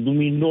PAIG, que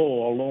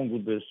dominou ao longo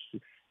das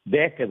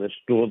décadas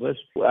todas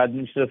a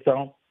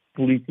administração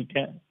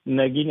política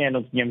na Guiné,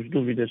 não tínhamos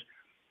dúvidas.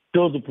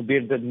 Todo o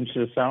poder da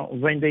administração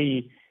vem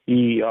daí.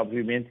 E,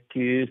 obviamente,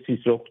 que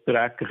Sissoko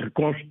terá que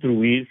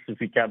reconstruir, se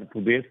ficar no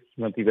poder,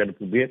 se mantiver no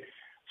poder,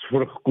 se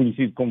for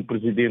reconhecido como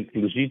presidente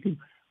legítimo,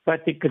 vai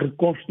ter que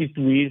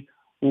reconstituir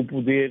o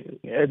poder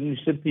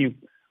administrativo.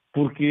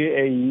 Porque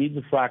aí,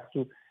 de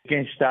facto,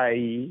 quem está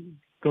aí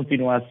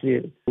continua a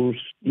ser os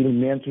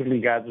elementos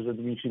ligados a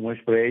Domingos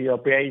Simões Pereira e ao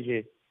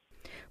PAIG.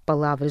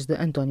 Palavras de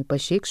António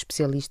Pacheco,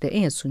 especialista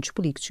em assuntos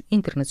políticos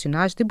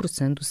internacionais,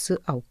 debruçando-se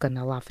ao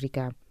Canal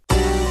África.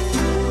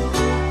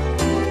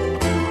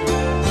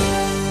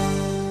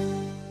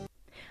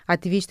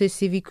 Ativistas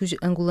cívicos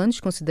angolanos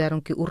consideram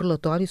que o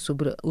relatório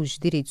sobre os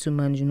direitos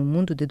humanos no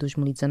mundo de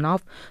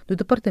 2019 do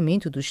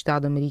Departamento do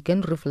Estado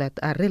americano reflete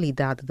a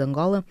realidade de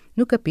Angola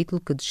no capítulo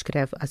que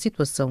descreve a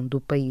situação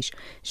do país.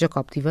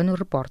 Jacob Tivano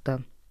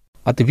reporta.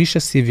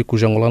 Ativistas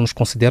cívicos angolanos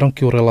consideram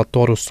que o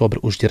relatório sobre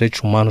os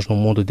direitos humanos no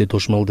mundo de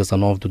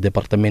 2019 do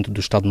Departamento do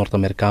Estado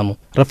norte-americano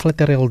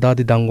reflete a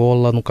realidade de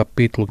Angola no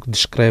capítulo que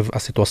descreve a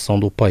situação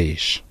do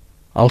país.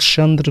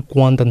 Alexandre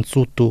Kwanda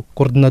Nsuto,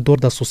 coordenador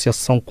da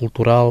Associação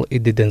Cultural e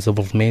de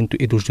Desenvolvimento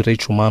e dos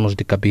Direitos Humanos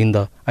de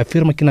Cabinda,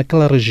 afirma que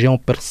naquela região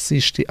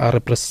persiste a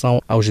repressão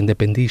aos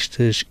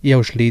independistas e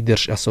aos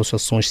líderes de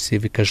associações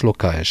cívicas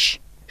locais.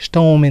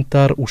 Estão a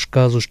aumentar os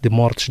casos de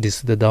mortes de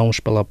cidadãos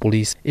pela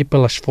polícia e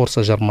pelas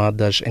forças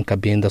armadas em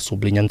Cabinda,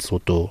 sublinha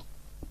Nsuto.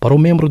 Para o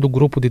membro do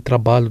Grupo de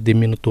Trabalho de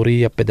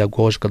Monitoria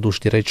Pedagógica dos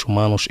Direitos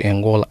Humanos em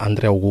Angola,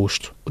 André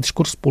Augusto, o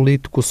discurso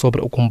político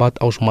sobre o combate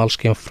aos males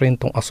que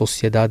enfrentam a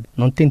sociedade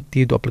não tem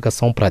tido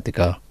aplicação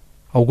prática.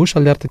 Augusto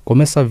alerta que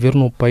começa a ver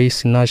no país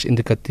sinais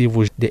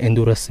indicativos de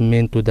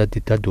endurecimento da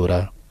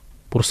ditadura.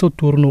 Por seu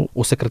turno,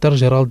 o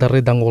secretário-geral da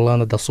Rede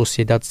Angolana da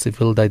Sociedade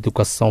Civil da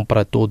Educação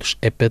para Todos,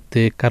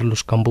 EPT,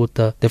 Carlos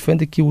Cambuta,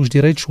 defende que os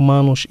direitos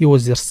humanos e o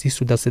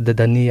exercício da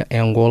cidadania em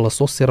Angola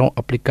só serão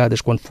aplicados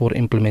quando for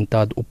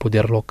implementado o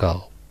poder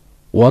local.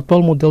 O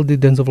atual modelo de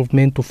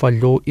desenvolvimento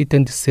falhou e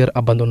tem de ser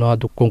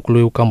abandonado,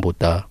 concluiu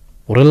Cambuta.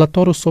 O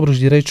relatório sobre os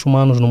direitos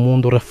humanos no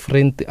mundo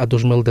referente a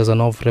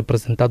 2019,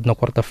 representado na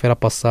quarta-feira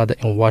passada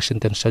em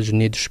Washington, Estados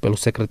Unidos, pelo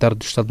secretário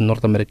de Estado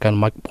norte-americano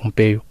Mike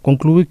Pompeo,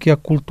 concluiu que a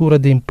cultura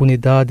de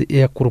impunidade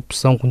e a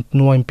corrupção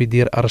continuam a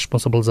impedir a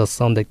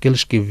responsabilização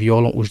daqueles que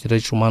violam os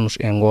direitos humanos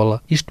em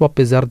Angola, isto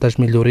apesar das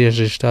melhorias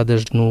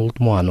registradas no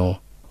último ano.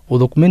 O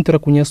documento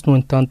reconhece, no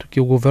entanto,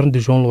 que o governo de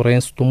João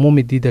Lourenço tomou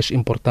medidas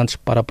importantes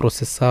para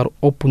processar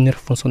ou punir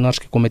funcionários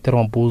que cometeram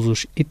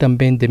abusos e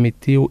também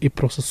demitiu e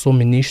processou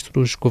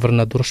ministros,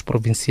 governadores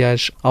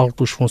provinciais,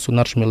 altos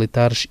funcionários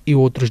militares e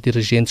outros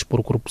dirigentes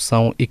por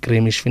corrupção e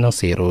crimes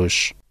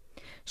financeiros.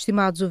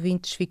 Estimados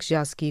ouvintes, fique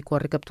já aqui com a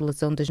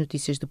recapitulação das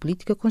notícias de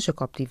política com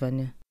Jacob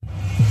Tivane.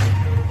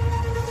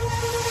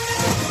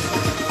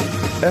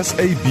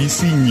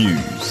 SABC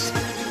News.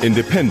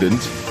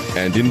 Independent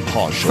and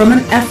impartial. From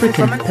an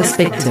African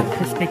perspective.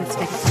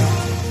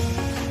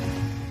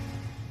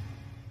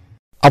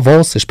 A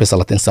vossa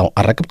especial atenção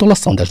à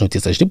recapitulação das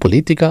notícias de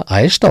política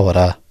a esta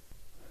hora.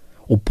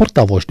 O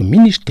porta-voz do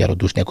Ministério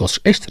dos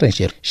Negócios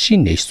Estrangeiros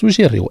chinês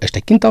sugeriu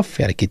esta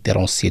quinta-feira que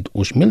terão sido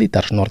os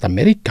militares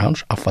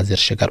norte-americanos a fazer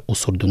chegar o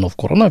surto do novo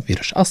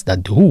coronavírus à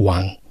cidade de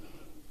Wuhan.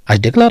 As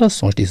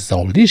declarações de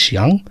Zhao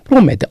Lijiang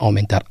prometem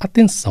aumentar a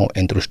tensão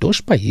entre os dois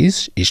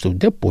países, isto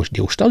depois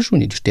de os Estados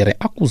Unidos terem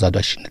acusado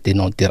a China de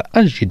não ter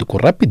agido com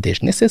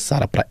rapidez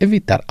necessária para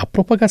evitar a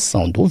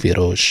propagação do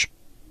vírus.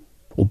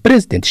 O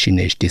presidente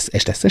chinês disse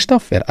esta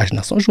sexta-feira às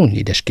Nações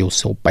Unidas que o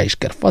seu país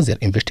quer fazer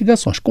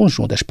investigações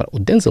conjuntas para o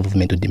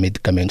desenvolvimento de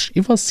medicamentos e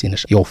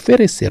vacinas e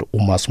oferecer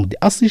o máximo de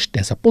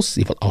assistência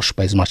possível aos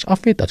países mais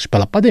afetados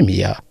pela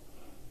pandemia.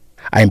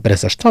 A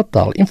imprensa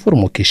estatal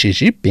informou que Xi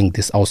Jinping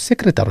disse ao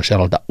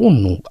secretário-geral da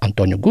ONU,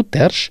 Antônio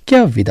Guterres, que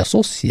a vida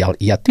social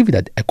e a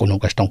atividade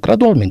econômica estão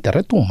gradualmente a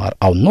retomar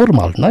ao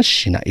normal na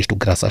China, isto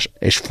graças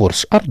a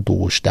esforços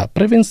árduos da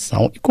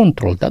prevenção e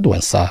controle da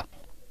doença.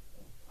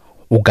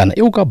 O Ghana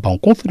e o Gabão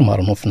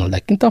confirmaram no final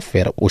da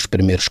quinta-feira os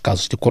primeiros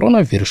casos de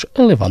coronavírus,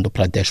 elevando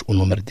para 10 o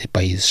número de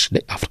países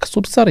de África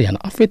subsaariana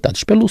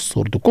afetados pelo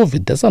surto do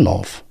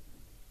Covid-19.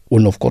 O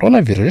novo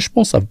coronavírus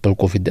responsável pelo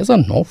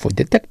Covid-19 foi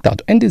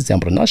detectado em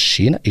dezembro na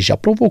China e já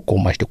provocou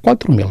mais de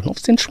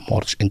 4.900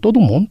 mortos em todo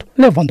o mundo,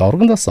 levando a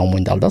Organização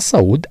Mundial da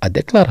Saúde a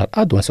declarar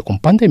a doença como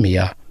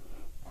pandemia.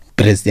 O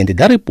presidente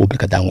da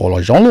República de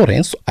Angola, João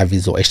Lourenço,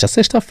 avisou esta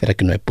sexta-feira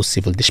que não é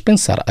possível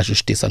dispensar a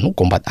justiça no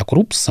combate à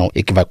corrupção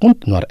e que vai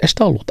continuar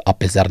esta luta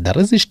apesar da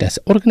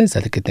resistência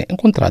organizada que tem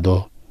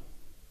encontrado.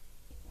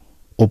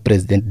 O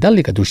presidente da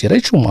Liga dos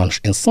Direitos Humanos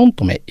em São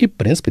Tomé e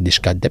Príncipe diz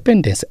que a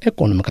dependência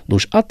econômica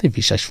dos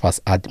ativistas face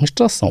à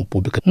administração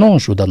pública não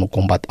ajuda no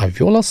combate à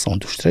violação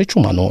dos direitos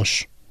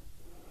humanos.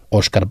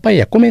 Oscar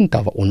Baia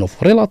comentava o novo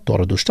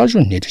relatório dos Estados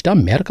Unidos da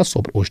América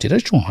sobre os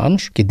direitos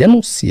humanos que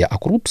denuncia a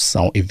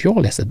corrupção e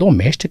violência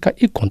doméstica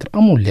e contra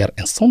a mulher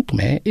em São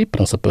Tomé e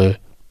Príncipe.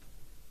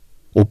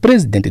 O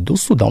presidente do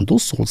Sudão do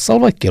Sul,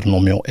 Salva Kiir,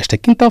 nomeou esta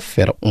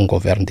quinta-feira um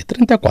governo de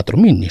 34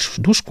 ministros,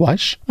 dos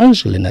quais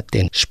Angelina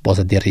Ten,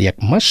 esposa de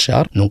Riek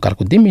Machar, num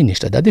cargo de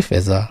ministra da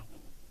Defesa.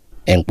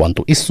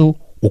 Enquanto isso,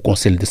 O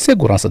Conselho de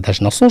Segurança das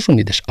Nações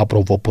Unidas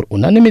aprovou por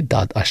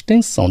unanimidade a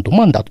extensão do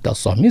mandato da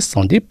sua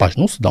missão de paz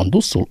no Sudão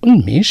do Sul,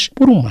 UNMIS,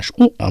 por mais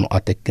um ano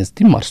até 15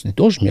 de março de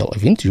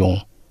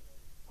 2021.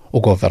 O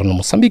governo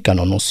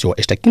moçambicano anunciou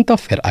esta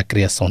quinta-feira a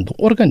criação de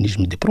um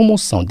organismo de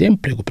promoção de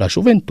emprego para a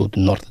juventude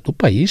do norte do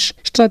país,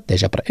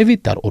 estratégia para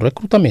evitar o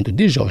recrutamento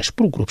de jovens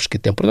por grupos que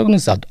têm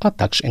protagonizado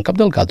ataques em Cabo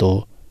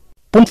Delgado.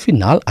 Ponto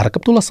final à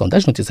recapitulação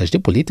das notícias de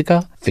política.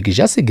 Fique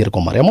já a seguir com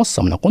Maria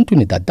Moçam na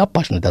continuidade da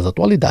página das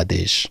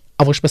atualidades.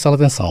 A vossa especial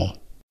atenção.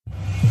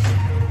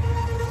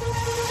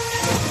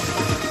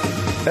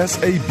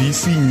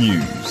 SABC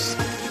News.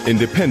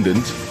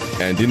 Independent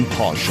and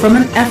impartial. From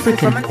an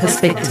African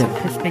perspective.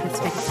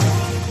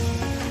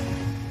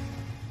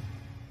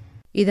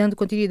 E dando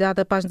continuidade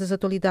à página das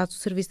atualidades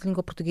do Serviço de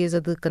Língua Portuguesa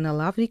de Canal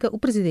África, o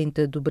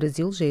presidente do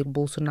Brasil, Jair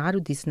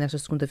Bolsonaro, disse nesta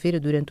segunda-feira,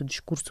 durante o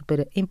discurso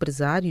para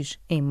empresários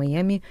em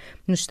Miami,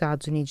 nos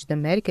Estados Unidos da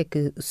América,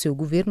 que o seu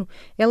governo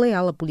é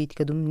leal à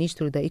política do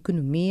ministro da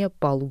Economia,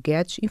 Paulo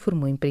Guedes,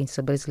 informou a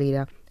imprensa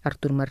brasileira.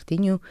 Arthur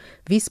Martinho,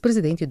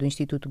 vice-presidente do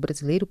Instituto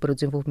Brasileiro para o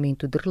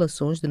Desenvolvimento de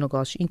Relações de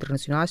Negócios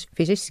Internacionais,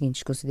 fez as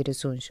seguintes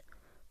considerações.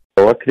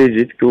 Eu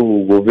acredito que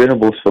o governo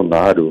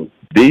Bolsonaro,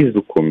 desde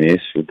o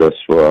começo da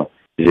sua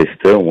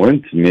gestão,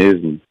 antes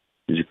mesmo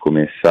de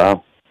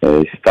começar,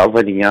 estava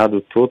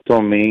alinhado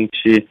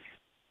totalmente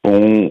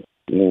com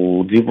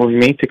o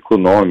desenvolvimento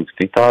econômico,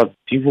 tentar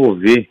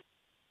desenvolver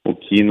o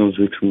que nos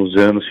últimos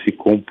anos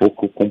ficou um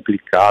pouco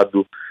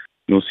complicado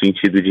no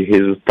sentido de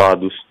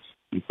resultados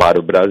para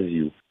o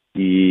Brasil.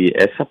 E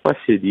essa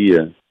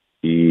parceria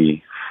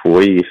que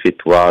foi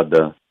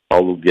efetuada,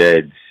 Paulo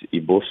Guedes e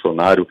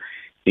Bolsonaro,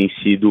 tem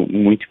sido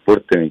muito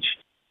importante,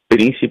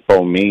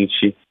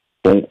 principalmente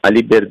com a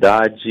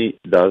liberdade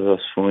das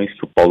ações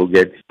que o Paulo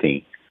Guedes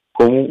tem.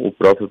 Como o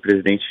próprio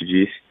presidente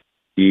disse,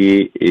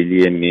 que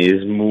ele é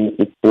mesmo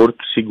o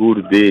porto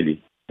seguro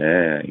dele.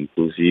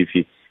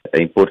 Inclusive,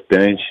 é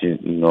importante,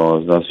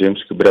 nós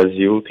vemos que o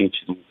Brasil tem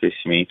tido um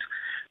crescimento,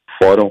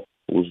 fora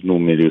os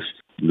números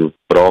do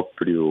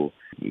próprio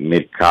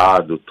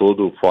mercado,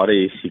 todo fora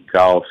esse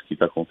caos que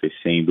está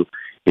acontecendo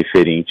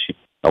referente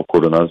ao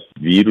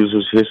coronavírus,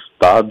 os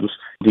resultados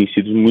têm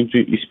sido muito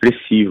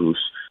expressivos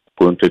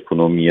quanto à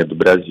economia do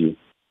Brasil.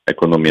 A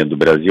economia do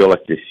Brasil ela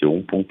cresceu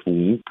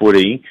 1,1%,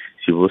 porém,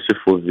 se você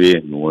for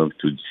ver no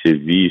âmbito de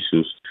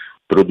serviços,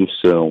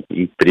 produção,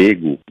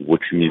 emprego, o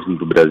otimismo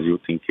do Brasil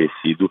tem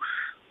crescido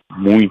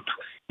muito.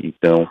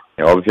 Então,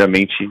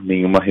 obviamente,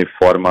 nenhuma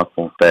reforma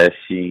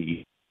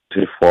acontece,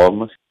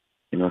 reformas,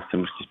 e nós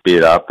temos que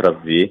esperar para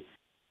ver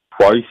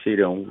quais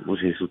serão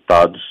os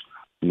resultados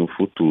no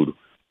futuro.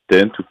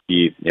 Tanto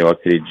que eu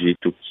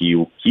acredito que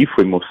o que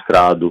foi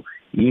mostrado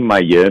em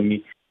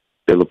Miami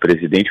pelo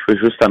presidente foi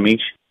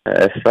justamente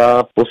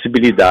essa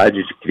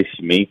possibilidade de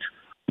crescimento,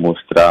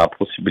 mostrar a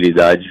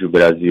possibilidade de o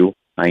Brasil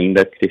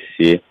ainda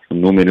crescer em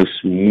números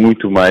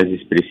muito mais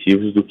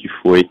expressivos do que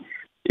foi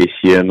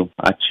esse ano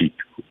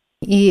atípico.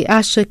 E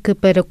acha que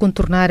para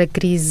contornar a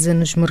crise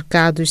nos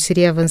mercados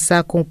seria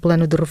avançar com o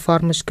plano de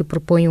reformas que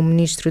propõe o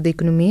Ministro da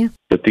Economia?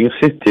 Eu tenho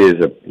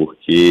certeza,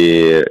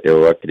 porque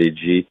eu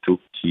acredito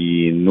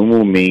que no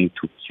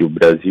momento que o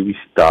Brasil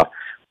está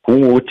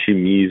com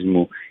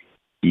otimismo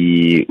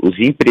e os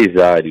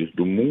empresários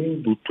do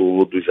mundo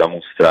todo já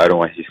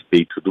mostraram a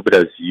respeito do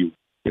Brasil,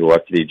 eu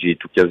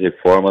acredito que as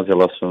reformas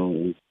elas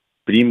são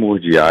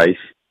primordiais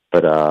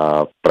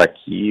para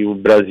que o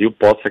Brasil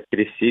possa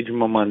crescer de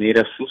uma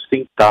maneira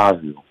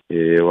sustentável.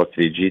 Eu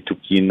acredito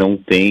que não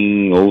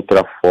tem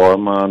outra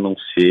forma a não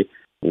ser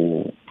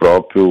o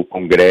próprio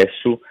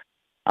Congresso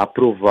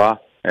aprovar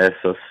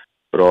essas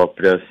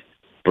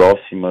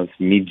próximas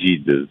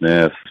medidas,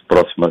 essas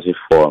próximas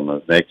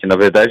reformas, que na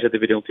verdade já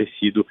deveriam ter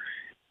sido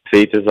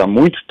feitas há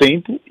muito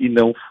tempo e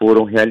não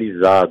foram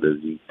realizadas.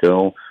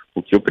 Então,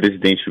 o que o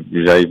presidente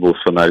Jair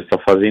Bolsonaro está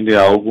fazendo é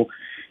algo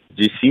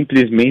de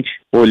simplesmente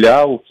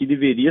olhar o que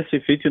deveria ser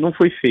feito e não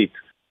foi feito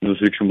nos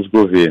últimos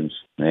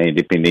governos.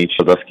 Independente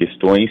das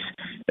questões,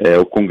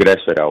 o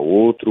Congresso era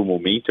outro, o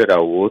momento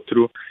era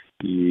outro,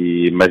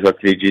 mas eu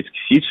acredito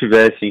que se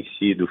tivessem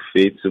sido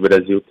feitos, o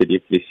Brasil teria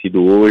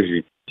crescido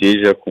hoje,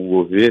 seja com o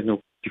governo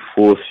que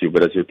fosse, o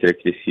Brasil teria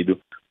crescido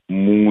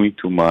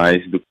muito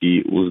mais do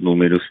que os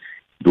números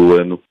do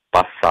ano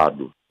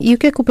passado. E o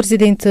que é que o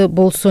presidente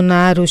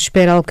Bolsonaro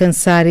espera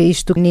alcançar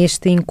isto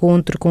neste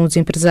encontro com os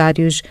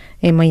empresários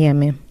em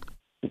Miami?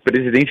 O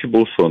presidente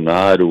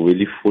Bolsonaro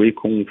ele foi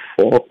com um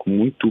foco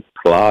muito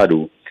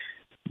claro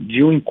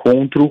de um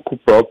encontro com o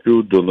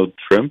próprio Donald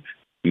Trump.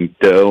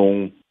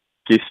 Então,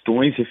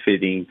 questões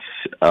referentes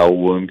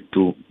ao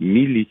âmbito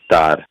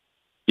militar,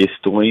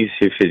 questões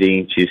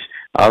referentes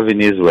à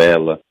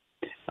Venezuela,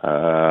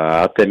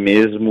 até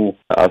mesmo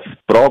as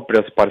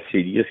próprias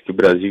parcerias que o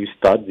Brasil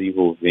está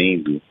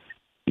desenvolvendo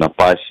na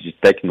parte de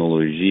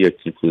tecnologia,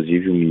 que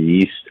inclusive o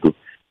ministro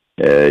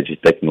de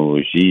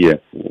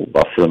tecnologia, o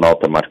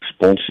astronauta Marcos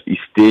Pontes,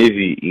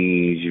 esteve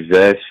em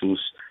diversos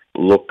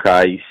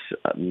locais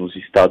nos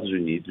Estados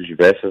Unidos,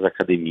 diversas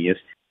academias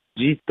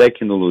de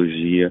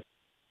tecnologia.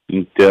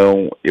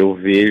 Então, eu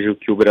vejo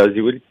que o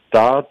Brasil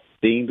está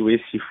tendo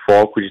esse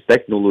foco de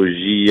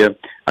tecnologia,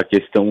 a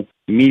questão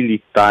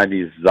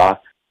militarizar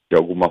de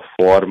alguma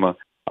forma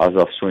as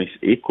ações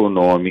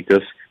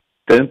econômicas,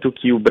 tanto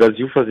que o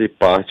Brasil fazer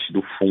parte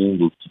do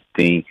fundo que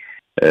tem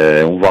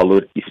um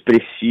valor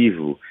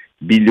expressivo,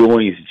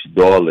 bilhões de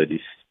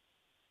dólares,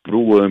 para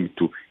o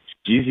âmbito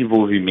de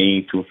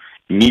desenvolvimento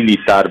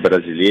militar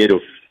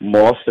brasileiro,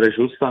 mostra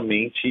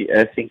justamente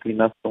essa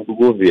inclinação do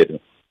governo.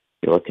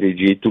 Eu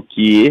acredito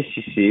que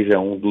esse seja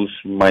um dos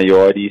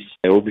maiores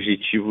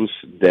objetivos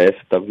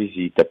desta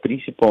visita,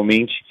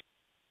 principalmente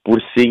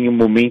por ser em um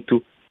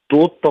momento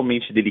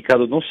totalmente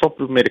delicado, não só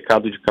para o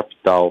mercado de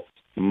capital,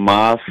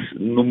 mas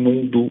no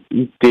mundo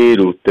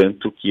inteiro,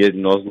 tanto que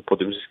nós não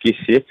podemos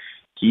esquecer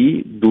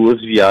que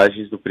 2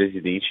 viagens do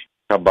presidente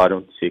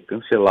acabaram de ser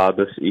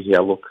canceladas e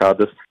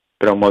realocadas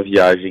para uma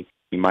viagem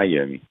em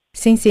Miami.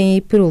 Sim,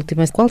 e por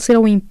último, qual será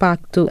o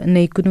impacto na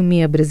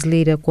economia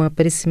brasileira com o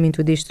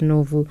aparecimento deste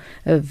novo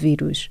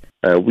vírus?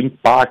 O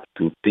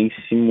impacto tem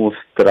se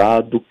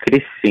mostrado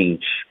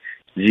crescente.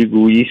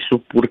 Digo isso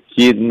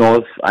porque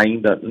nós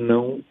ainda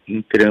não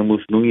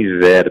entramos no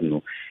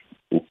inverno,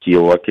 o que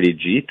eu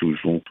acredito,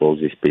 junto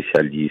aos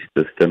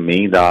especialistas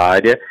também da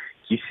área,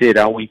 que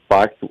será um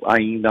impacto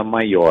ainda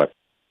maior.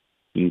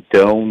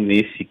 Então,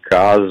 nesse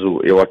caso,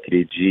 eu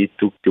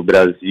acredito que o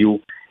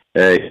Brasil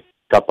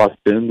está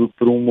passando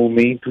por um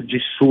momento de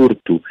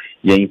surto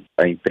e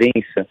a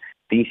imprensa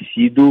tem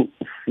sido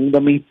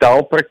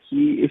fundamental para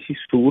que esse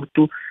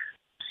surto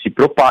se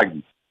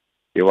propague.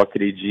 Eu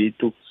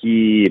acredito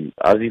que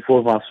as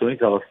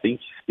informações elas têm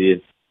que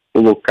ser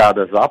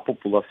colocadas à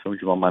população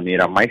de uma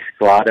maneira mais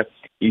clara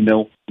e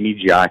não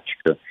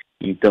midiática.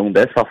 Então,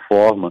 dessa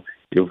forma,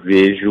 eu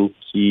vejo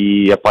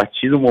que a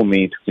partir do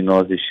momento que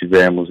nós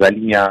estivermos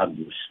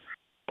alinhados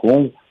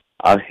com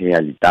a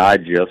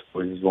realidade, as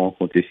coisas vão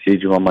acontecer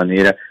de uma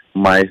maneira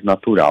mais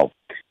natural.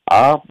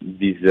 A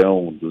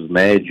visão dos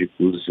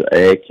médicos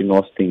é que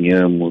nós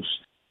tenhamos,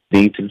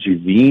 dentro de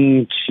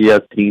 20 a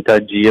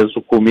 30 dias,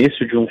 o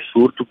começo de um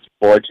surto que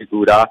pode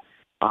durar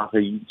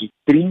de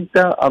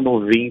 30 a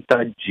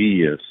 90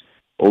 dias.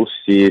 Ou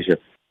seja,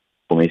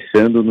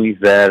 começando no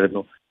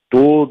inverno,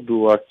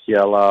 todo aqui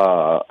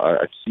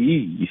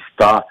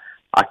está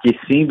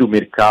aquecendo o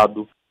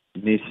mercado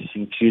nesse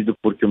sentido,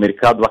 porque o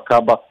mercado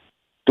acaba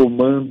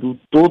tomando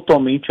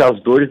totalmente as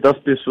dores das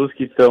pessoas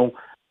que estão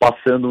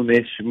passando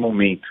neste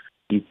momento.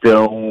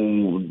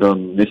 Então,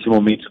 nesse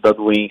momento da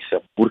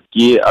doença,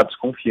 porque a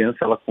desconfiança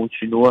ela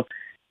continua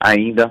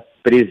ainda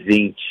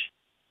presente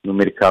no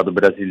mercado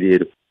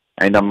brasileiro.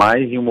 Ainda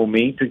mais em um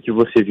momento em que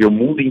você vê o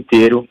mundo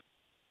inteiro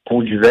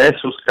com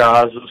diversos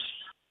casos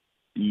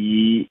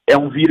e é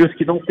um vírus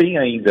que não tem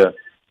ainda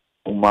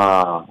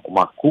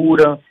uma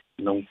cura,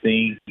 não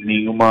tem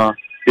nenhuma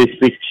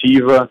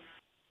perspectiva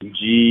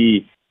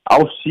de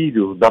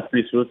auxílio das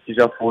pessoas que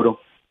já foram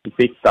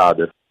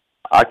infectadas.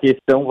 A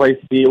questão vai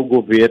ser o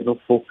governo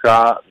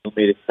focar no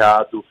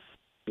mercado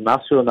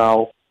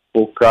nacional,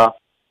 focar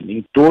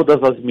em todas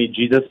as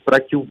medidas para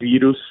que o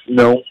vírus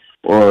não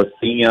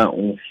tenha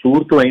um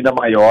surto ainda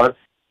maior,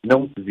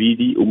 não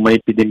vire uma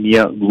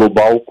epidemia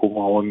global,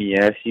 como a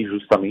OMS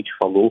justamente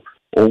falou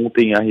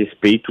ontem a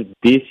respeito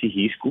desse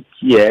risco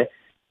que é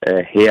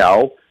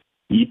real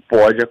e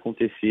pode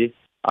acontecer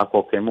a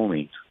qualquer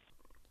momento.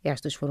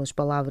 Estas foram as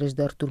palavras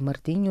de Artur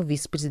Martinho,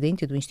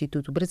 vice-presidente do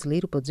Instituto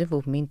Brasileiro para o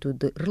Desenvolvimento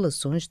de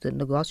Relações de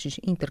Negócios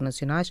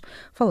Internacionais,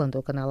 falando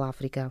ao Canal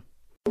África.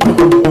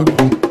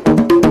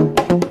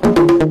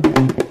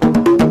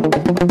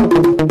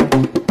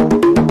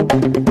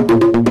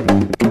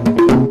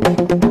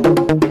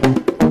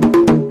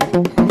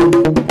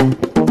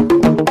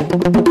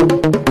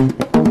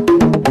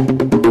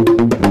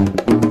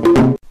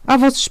 A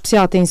vossa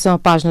especial atenção à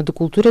página de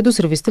cultura do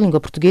Serviço de Língua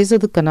Portuguesa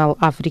do Canal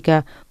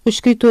África. O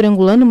escritor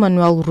angolano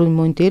Manuel Rui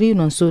Monteiro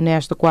lançou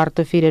nesta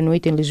quarta-feira à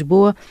noite em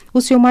Lisboa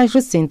o seu mais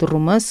recente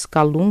romance,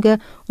 Calunga,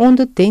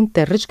 onde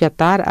tenta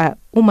resgatar a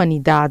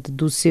humanidade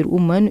do ser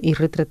humano e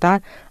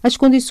retratar as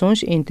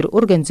condições entre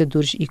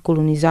organizadores e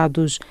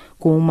colonizados.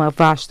 Com uma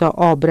vasta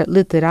obra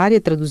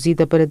literária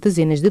traduzida para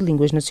dezenas de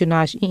línguas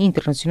nacionais e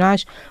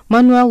internacionais,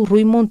 Manuel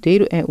Rui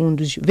Monteiro é um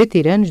dos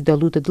veteranos da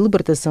luta de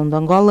libertação de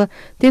Angola,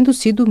 tendo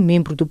sido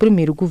membro do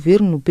primeiro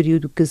governo no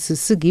período que se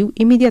seguiu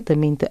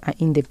imediatamente à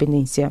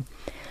independência.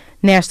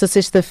 Nesta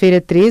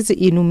sexta-feira 13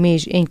 e no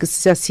mês em que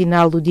se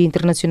assinala o Dia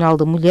Internacional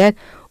da Mulher,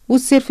 o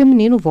ser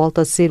feminino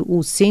volta a ser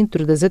o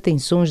centro das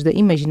atenções da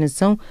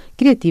imaginação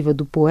criativa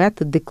do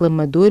poeta,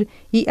 declamador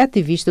e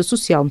ativista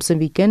social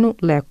moçambicano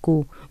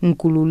Leco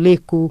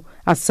Nkululeko.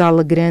 A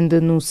sala grande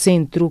no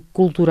Centro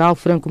Cultural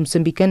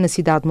Franco-Moçambicano na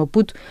cidade de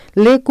Maputo,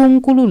 Leco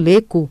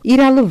Nkululeko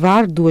irá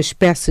levar duas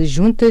peças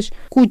juntas,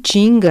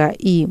 Cuchinga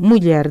e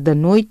Mulher da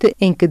Noite,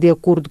 em que, de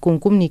acordo com um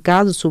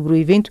comunicado sobre o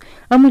evento,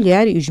 a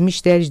mulher e os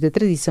mistérios da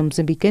tradição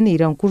moçambicana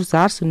irão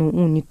cruzar-se num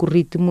único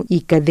ritmo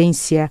e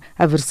cadência.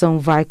 A versão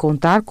vai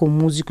contar com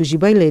músicos e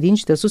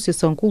bailarinos da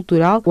Associação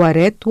Cultural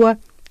Waretua,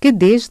 que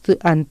desde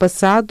ano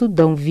passado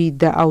dão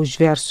vida aos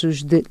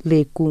versos de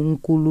Leco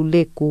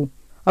Nkululeko.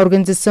 A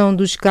organização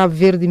dos Cabo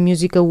Verde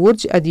Music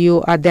Awards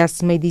adiou a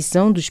 10ª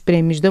edição dos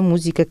Prémios da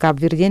Música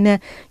Cabo-Verdiana,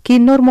 que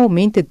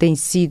normalmente tem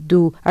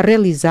sido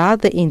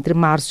realizada entre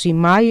março e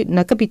maio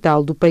na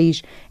capital do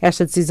país.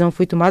 Esta decisão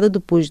foi tomada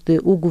depois de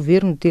o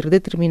governo ter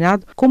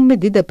determinado como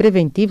medida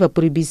preventiva a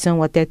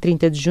proibição até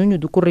 30 de junho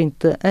do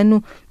corrente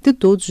ano de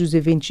todos os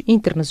eventos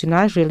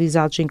internacionais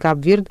realizados em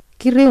Cabo Verde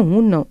que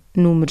reúnam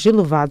números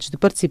elevados de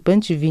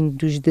participantes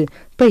vindos de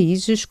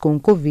países com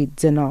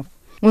Covid-19.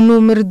 O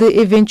número de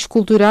eventos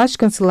culturais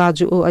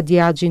cancelados ou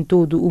adiados em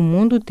todo o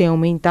mundo tem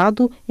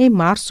aumentado em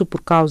março por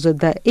causa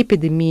da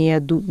epidemia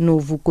do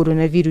novo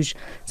coronavírus.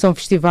 São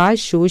festivais,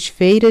 shows,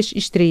 feiras,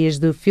 estreias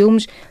de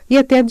filmes e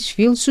até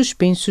desfiles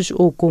suspensos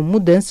ou com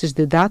mudanças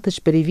de datas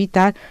para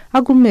evitar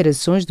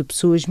aglomerações de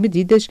pessoas,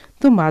 medidas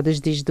tomadas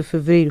desde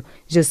fevereiro.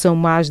 Já são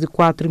mais de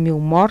 4.000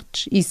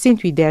 mortes e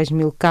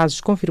 110.000 casos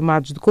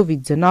confirmados de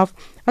Covid-19,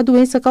 a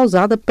doença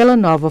causada pela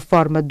nova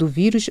forma do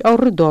vírus ao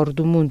redor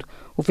do mundo.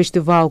 O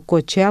festival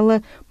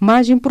Coachella,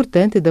 mais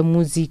importante da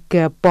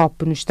música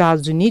pop nos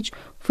Estados Unidos,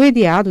 foi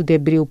adiado de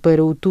abril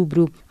para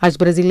outubro. As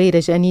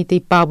brasileiras Anitta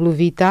e Pablo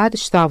Vittar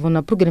estavam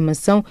na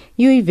programação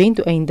e o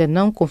evento ainda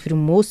não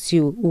confirmou se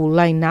o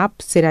line-up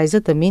será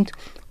exatamente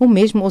o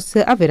mesmo ou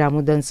se haverá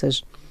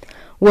mudanças.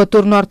 O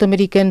ator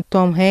norte-americano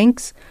Tom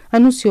Hanks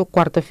anunciou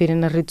quarta-feira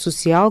na rede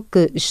social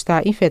que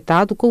está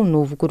infectado com o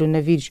novo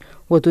coronavírus.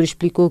 O ator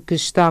explicou que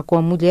está com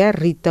a mulher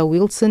Rita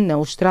Wilson na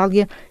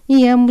Austrália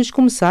e ambos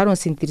começaram a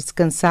sentir-se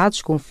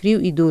cansados, com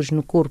frio e dores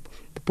no corpo.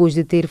 Depois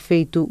de ter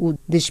feito o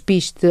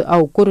despiste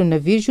ao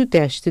coronavírus, o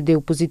teste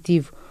deu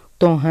positivo.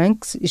 Tom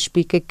Hanks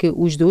explica que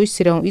os dois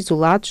serão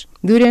isolados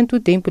durante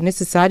o tempo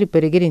necessário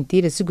para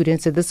garantir a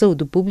segurança da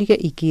saúde pública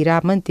e que irá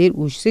manter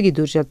os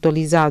seguidores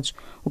atualizados.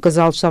 O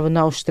casal estava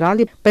na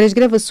Austrália para as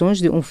gravações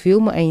de um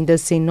filme ainda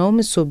sem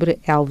nome sobre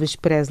Elvis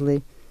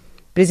Presley.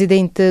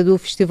 Presidente do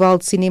festival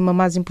de cinema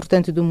mais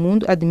importante do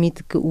mundo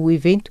admite que o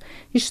evento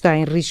está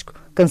em risco.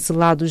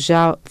 Cancelado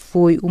já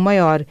foi o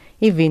maior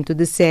evento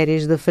de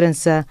séries da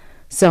França.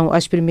 São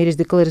as primeiras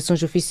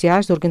declarações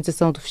oficiais da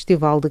organização do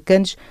Festival de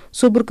Cannes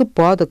sobre o que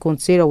pode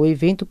acontecer ao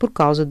evento por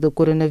causa do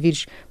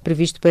coronavírus.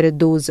 Previsto para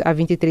 12 a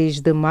 23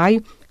 de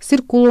maio,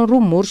 circulam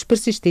rumores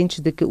persistentes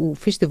de que o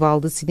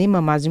festival de cinema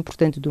mais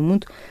importante do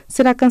mundo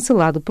será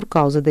cancelado por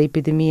causa da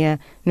epidemia.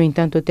 No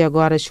entanto, até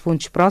agora, as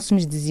fontes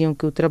próximas diziam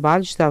que o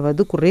trabalho estava a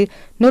decorrer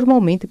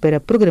normalmente para a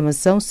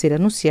programação ser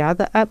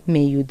anunciada a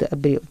meio de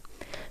abril.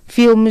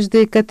 Filmes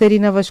de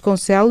Catarina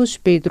Vasconcelos,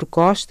 Pedro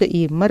Costa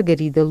e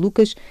Margarida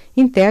Lucas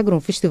integram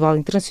o Festival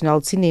Internacional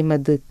de Cinema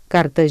de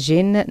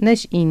Cartagena,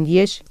 nas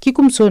Índias, que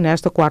começou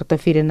nesta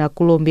quarta-feira na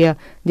Colômbia.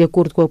 De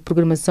acordo com a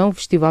programação, o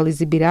festival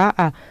exibirá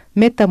a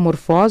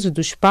Metamorfose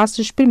dos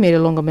Passos, primeira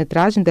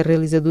longa-metragem da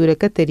realizadora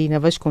Catarina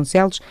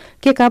Vasconcelos,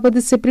 que acaba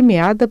de ser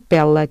premiada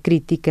pela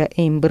crítica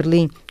em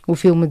Berlim. O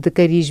filme de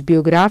cariz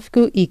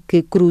biográfico e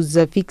que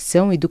cruza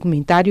ficção e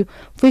documentário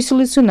foi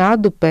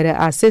selecionado para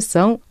a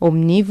seção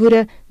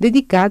omnívora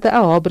dedicada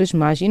a obras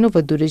mais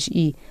inovadoras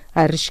e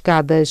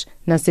arriscadas.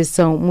 Na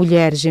seção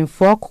Mulheres em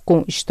Foco,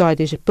 com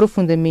histórias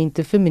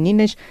profundamente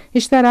femininas,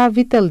 estará a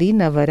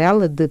Vitalina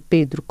Varela, de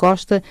Pedro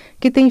Costa,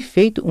 que tem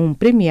feito um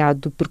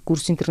premiado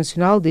percurso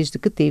internacional desde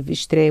que teve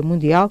estreia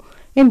mundial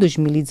em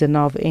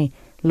 2019 em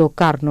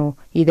Locarno.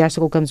 E desta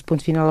colocamos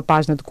ponto final à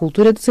página de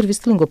cultura do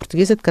Serviço de Língua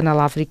Portuguesa de Canal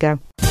África.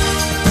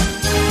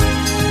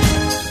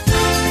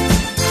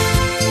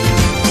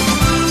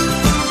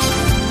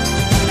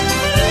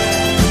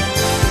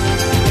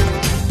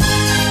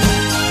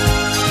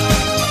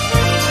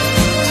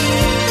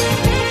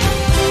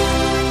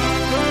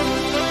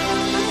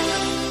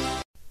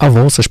 A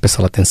vossa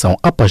especial atenção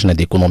à página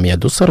de economia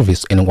do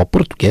Serviço em Língua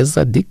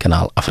Portuguesa de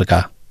Canal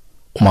África.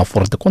 Uma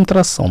forte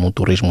contração no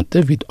turismo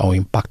devido ao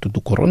impacto do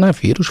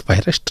coronavírus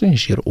vai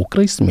restringir o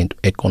crescimento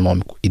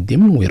econômico e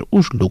diminuir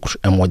os lucros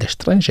em moeda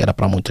estrangeira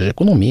para muitas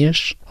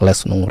economias,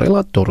 lê-se num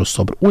relatório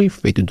sobre o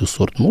efeito do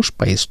surto nos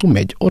países do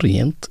Médio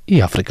Oriente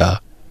e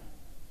África.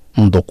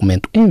 Um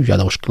documento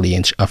enviado aos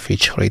clientes, a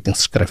Fitch Ratings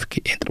escreve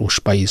que entre os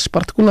países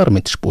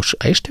particularmente expostos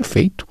a este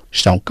efeito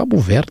estão Cabo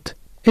Verde,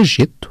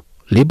 Egito,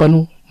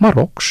 Líbano,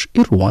 Marrocos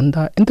e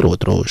Ruanda, entre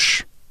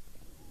outros.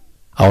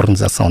 A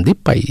Organização de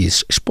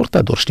Países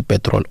Exportadores de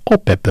Petróleo,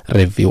 OPEP,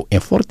 reviu em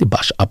forte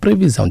baixa a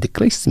previsão de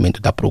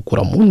crescimento da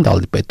procura mundial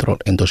de petróleo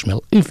em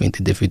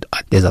 2020 devido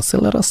à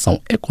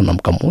desaceleração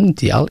econômica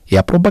mundial e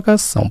à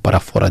propagação para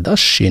fora da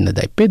China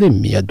da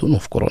epidemia do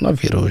novo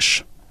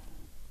coronavírus.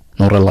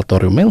 No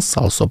relatório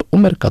mensal sobre o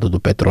mercado do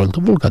petróleo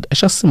divulgado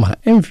esta semana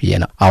em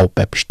Viena, a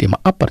OPEP estima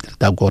a partir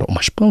de agora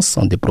uma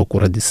expansão de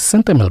procura de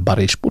 60.000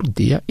 barris por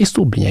dia e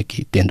sublinha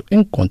que, tendo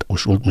em conta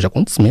os últimos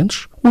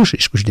acontecimentos, os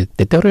riscos de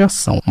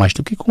deterioração mais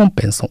do que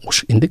compensam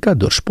os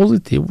indicadores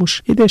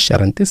positivos e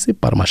deixar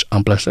antecipar mais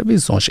amplas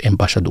revisões em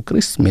baixa do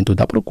crescimento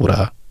da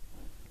procura.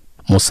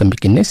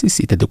 Moçambique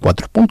necessita de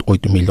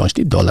 4,8 milhões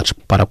de dólares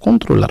para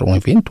controlar um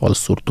eventual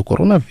surto do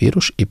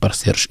coronavírus e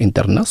parceiros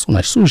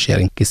internacionais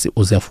sugerem que se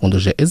usem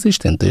fundos já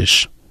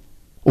existentes.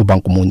 O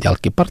Banco Mundial,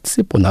 que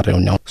participou na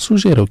reunião,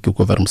 sugeriu que o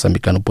governo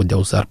moçambicano podia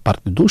usar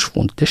parte dos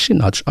fundos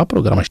destinados a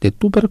programas de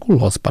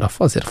tuberculose para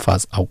fazer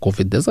face ao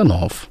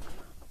Covid-19.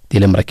 De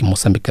lembrar que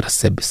Moçambique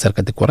recebe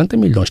cerca de 40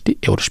 milhões de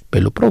euros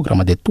pelo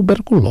programa de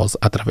tuberculose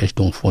através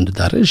de um fundo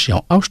da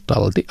região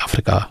austral de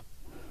África.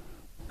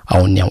 A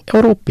União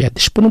Europeia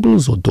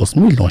disponibilizou 12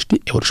 milhões de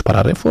euros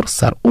para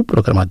reforçar o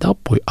programa de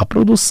apoio à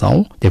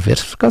produção,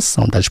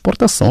 diversificação das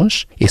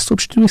exportações e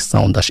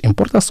substituição das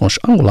importações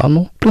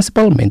angolano,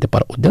 principalmente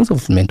para o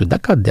desenvolvimento da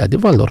cadeia de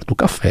valor do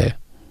café.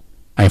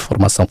 A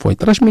informação foi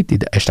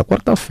transmitida esta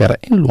quarta-feira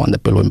em Luanda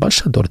pelo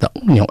embaixador da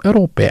União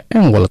Europeia em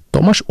Angola,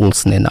 Thomas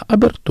Olsen, na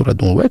abertura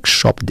de um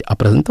workshop de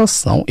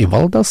apresentação e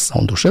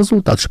validação dos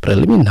resultados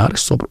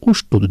preliminares sobre o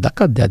estudo da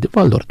cadeia de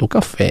valor do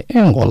café em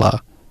Angola.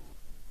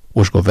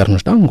 Os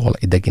governos da Angola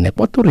e da Guiné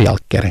Equatorial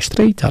querem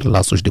estreitar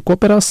laços de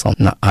cooperação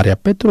na área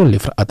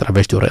petrolífera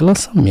através do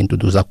relançamento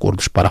dos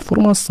acordos para a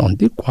formação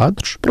de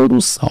quadros,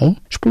 produção,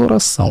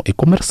 exploração e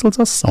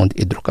comercialização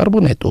de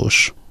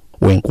hidrocarbonetos.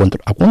 O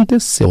encontro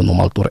aconteceu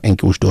numa altura em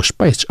que os dois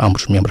países,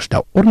 ambos membros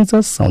da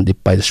Organização de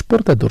Países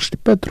Exportadores de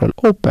Petróleo,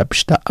 OPEP,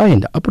 está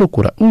ainda à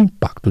procura do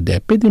impacto da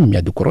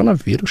epidemia do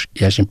coronavírus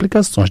e as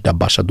implicações da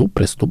baixa do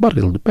preço do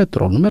barril de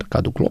petróleo no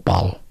mercado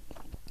global.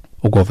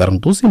 O governo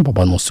do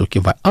Zimbábue anunciou que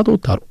vai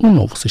adotar um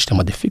novo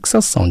sistema de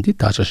fixação de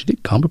taxas de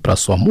câmbio para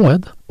sua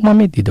moeda, uma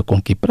medida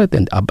com que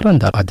pretende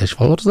abrandar a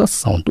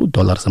desvalorização do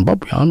dólar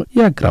zimbabuiano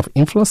e a grave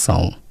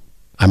inflação.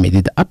 A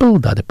medida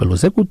apelidada pelo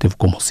executivo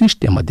como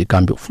sistema de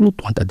câmbio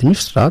flutuante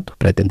administrado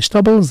pretende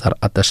estabilizar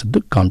a taxa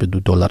de câmbio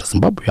do dólar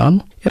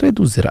zimbabuiano e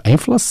reduzir a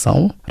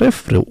inflação,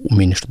 referiu o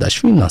ministro das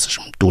Finanças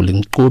Mthuli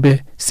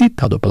Ncube,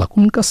 citado pela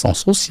comunicação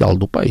social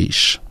do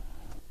país.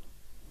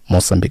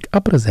 Moçambique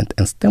apresenta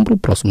em setembro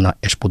próximo na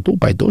Expo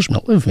Dubai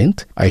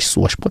 2020 as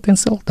suas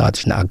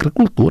potencialidades na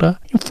agricultura,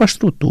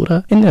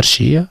 infraestrutura,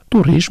 energia,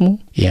 turismo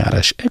e em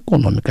áreas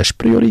econômicas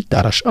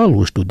prioritárias à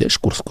luz do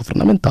discurso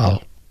governamental.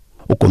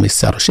 O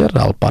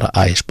comissário-geral para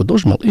a Expo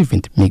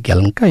 2020,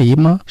 Miguel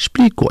Nkaima,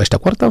 explicou esta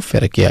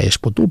quarta-feira que a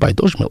Expo Dubai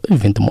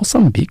 2020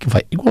 Moçambique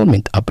vai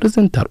igualmente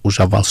apresentar os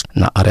avanços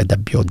na área da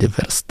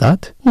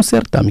biodiversidade, um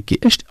certame que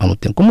este ano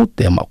tem como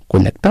tema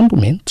Conectando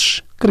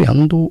Mentes,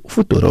 Criando o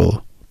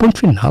Futuro. Ponto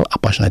final à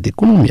página de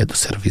Economia do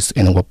Serviço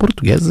em língua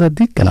portuguesa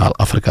de Canal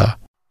África.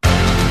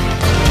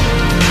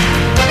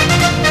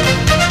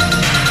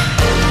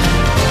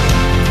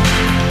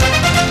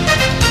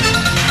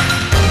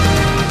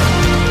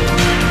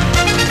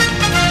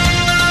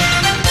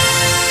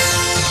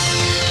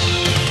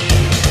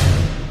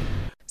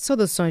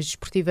 Saudações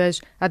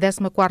desportivas. A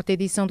 14ª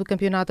edição do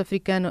Campeonato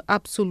Africano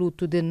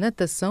Absoluto de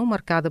Natação,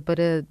 marcada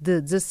para de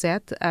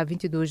 17 a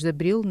 22 de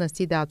abril na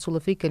cidade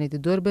sul-africana de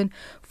Durban,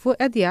 foi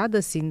adiada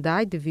a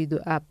Sindai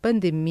devido à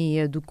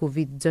pandemia do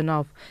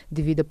Covid-19.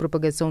 Devido à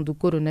propagação do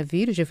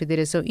coronavírus, a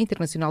Federação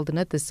Internacional de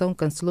Natação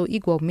cancelou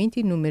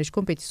igualmente inúmeras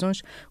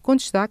competições, com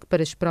destaque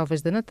para as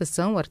provas da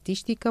natação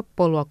artística,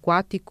 polo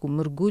aquático,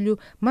 mergulho,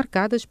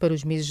 marcadas para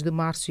os meses de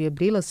março e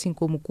abril, assim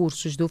como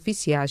cursos de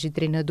oficiais e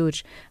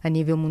treinadores. A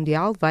nível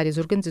mundial, várias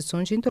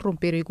organizações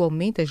interromperam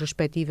igualmente as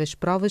respectivas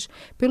provas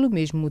pelo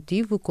mesmo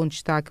motivo, com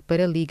destaque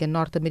para a Liga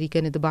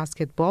Norte-Americana de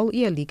Basquetebol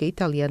e a Liga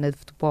Italiana de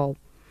Futebol.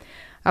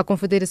 A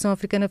Confederação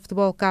Africana de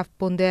Futebol CAF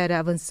pondera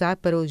avançar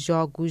para os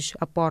jogos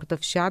à porta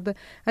fechada,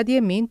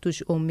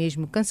 adiamentos ou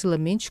mesmo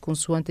cancelamentos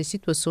consoante as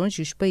situações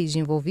e os países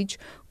envolvidos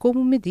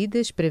como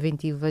medidas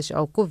preventivas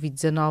ao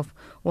Covid-19.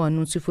 O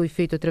anúncio foi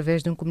feito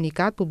através de um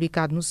comunicado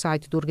publicado no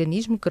site do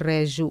organismo que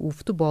rege o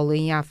futebol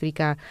em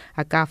África.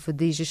 A CAF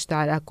diz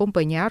estar a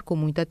acompanhar com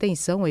muita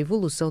atenção a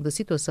evolução da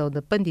situação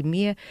da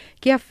pandemia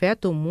que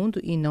afeta o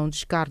mundo e não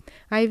descarta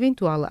a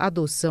eventual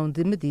adoção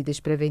de medidas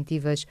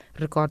preventivas.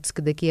 Recorde-se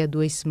que daqui a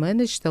 2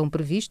 semanas estão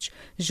previstos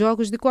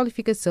jogos de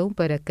qualificação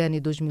para a CAN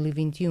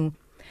 2021.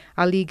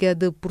 A Liga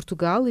de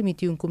Portugal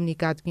emitiu um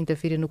comunicado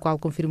quinta-feira no qual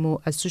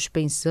confirmou a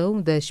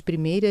suspensão das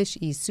primeira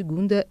e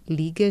segunda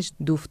ligas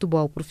do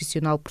futebol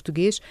profissional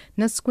português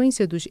na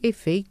sequência dos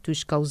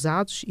efeitos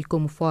causados e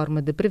como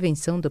forma de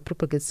prevenção da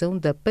propagação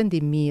da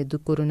pandemia do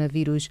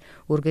coronavírus.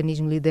 O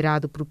organismo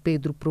liderado por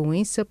Pedro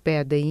Proença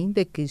pede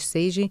ainda que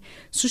sejam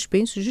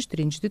suspensos os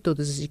treinos de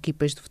todas as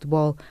equipas de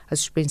futebol. A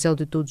suspensão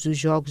de todos os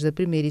jogos da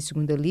primeira e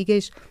segunda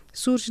ligas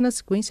surge na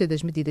sequência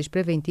das medidas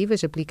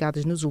preventivas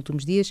aplicadas nos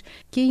últimos dias,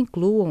 que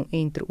incluam,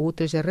 entre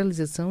outras, a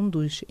realização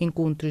dos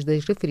encontros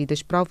das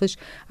referidas provas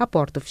à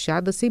porta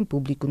fechada, sem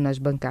público nas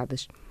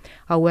bancadas.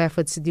 A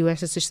UEFA decidiu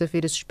esta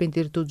sexta-feira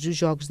suspender todos os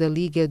jogos da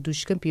Liga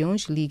dos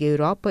Campeões, Liga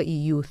Europa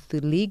e Youth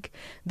League,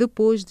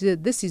 depois de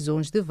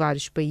decisões de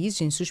vários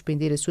países em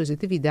suspender as suas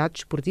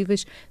atividades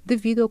esportivas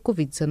devido ao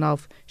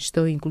Covid-19.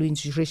 Estão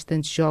incluídos os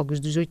restantes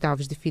jogos dos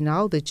oitavos de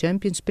final da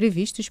Champions,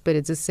 previstos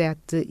para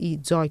 17 e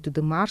 18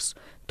 de março,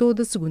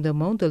 toda a segunda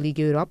mão da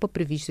Liga Europa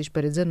previstas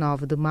para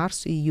 19 de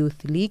março e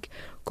Youth League,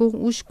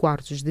 com os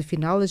quartos de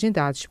final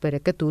agendados para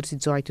 14 e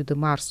 18 de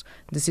março.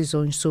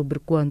 Decisões sobre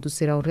quando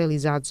serão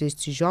realizados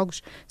estes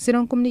jogos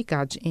serão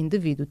comunicados em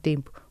devido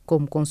tempo.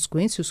 Como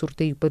consequência, o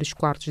sorteio para os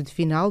quartos de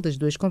final das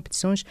duas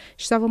competições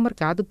estava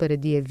marcado para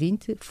dia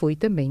 20, foi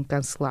também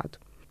cancelado.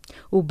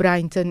 O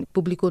Brighton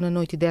publicou na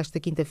noite desta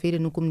quinta-feira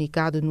um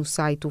comunicado no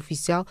site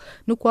oficial,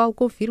 no qual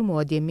confirma o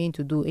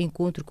adiamento do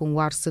encontro com o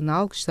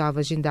Arsenal, que estava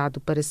agendado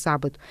para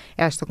sábado.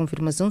 Esta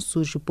confirmação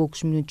surge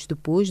poucos minutos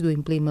depois do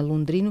emblema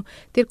londrino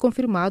ter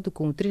confirmado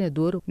com o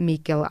treinador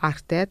Mikel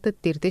Arteta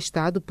ter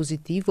testado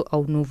positivo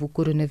ao novo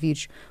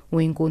coronavírus.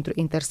 O encontro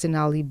entre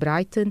Arsenal e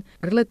Brighton,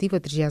 relativo à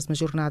 30ª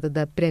jornada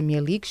da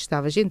Premier League,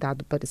 estava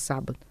agendado para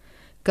sábado.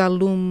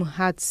 Callum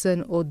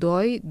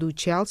Hudson-Odoi, do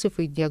Chelsea,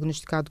 foi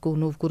diagnosticado com o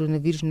novo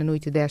coronavírus na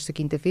noite desta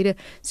quinta-feira,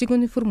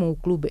 segundo informou o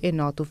clube em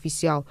nota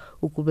oficial.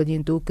 O clube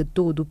adiantou que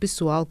todo o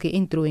pessoal que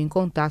entrou em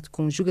contato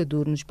com o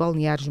jogador nos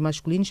balneários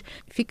masculinos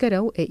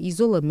ficarão em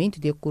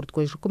isolamento de acordo com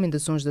as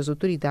recomendações das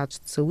autoridades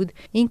de saúde,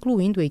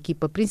 incluindo a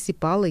equipa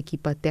principal, a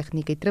equipa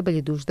técnica e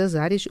trabalhadores das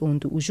áreas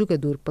onde o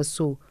jogador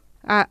passou.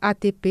 A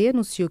ATP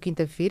anunciou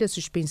quinta-feira a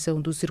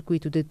suspensão do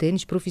circuito de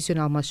ténis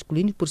profissional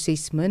masculino por 6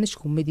 semanas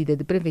como medida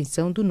de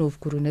prevenção do novo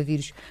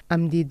coronavírus. A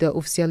medida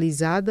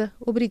oficializada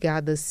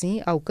obrigada,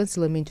 assim, ao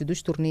cancelamento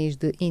dos torneios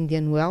de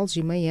Indian Wells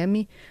e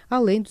Miami,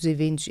 além dos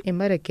eventos em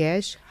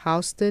Marrakech,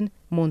 Houston,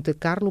 Monte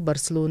Carlo,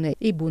 Barcelona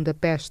e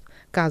Budapeste.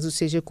 Caso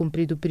seja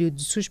cumprido o período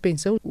de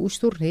suspensão, os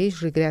torneios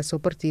regressam a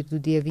partir do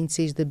dia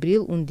 26 de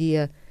abril, um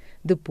dia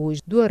depois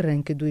do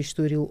arranque do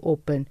Estoril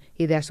Open.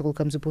 E desta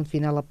colocamos o ponto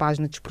final à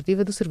página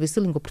desportiva do Serviço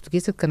de Língua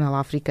Portuguesa do Canal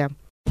África.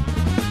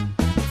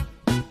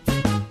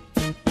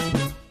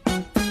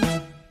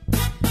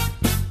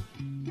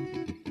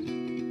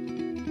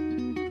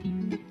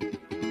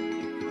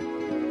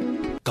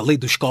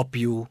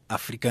 Caleidoscópio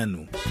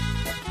africano.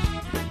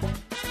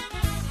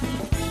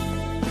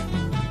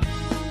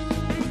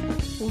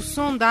 O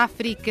som da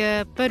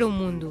África para o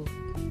mundo.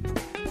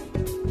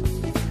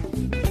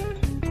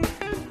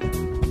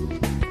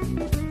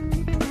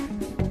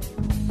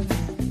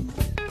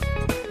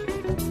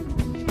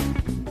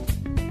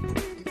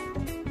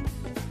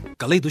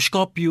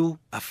 Caleidoscópio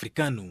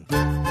africano.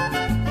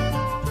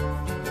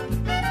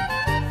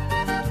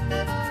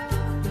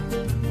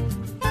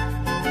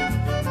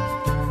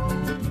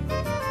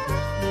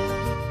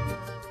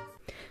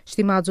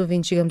 Estimados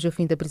ouvintes, chegamos ao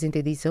fim da presente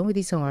edição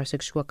esta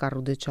que chegou a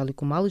cargo de Charlie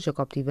Kumalo,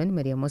 Jacob Tivani,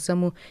 Maria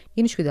Moçamo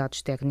e nos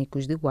cuidados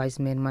técnicos de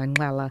Wiseman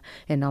Manuela.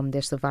 Em nome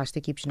desta vasta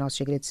equipe, os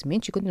nossos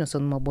agradecimentos e continuação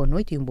de uma boa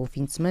noite e um bom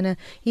fim de semana,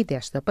 e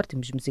desta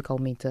partimos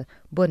musicalmente.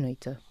 Boa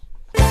noite.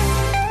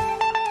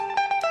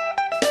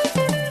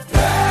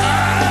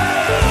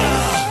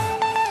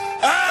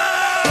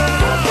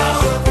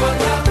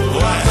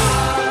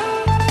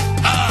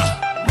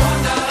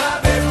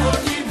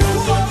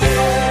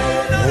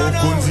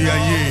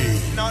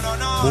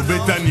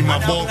 Obetani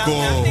maboko.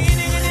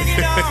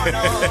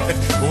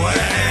 Ouais.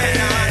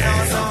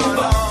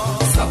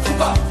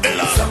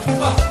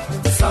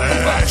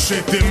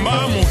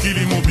 Chetema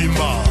mokili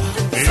mobimba.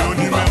 Et au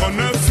numéro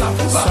 9,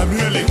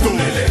 Samuel Eto'o.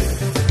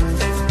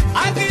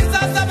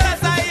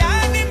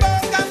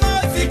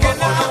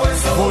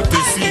 Vote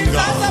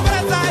Singa.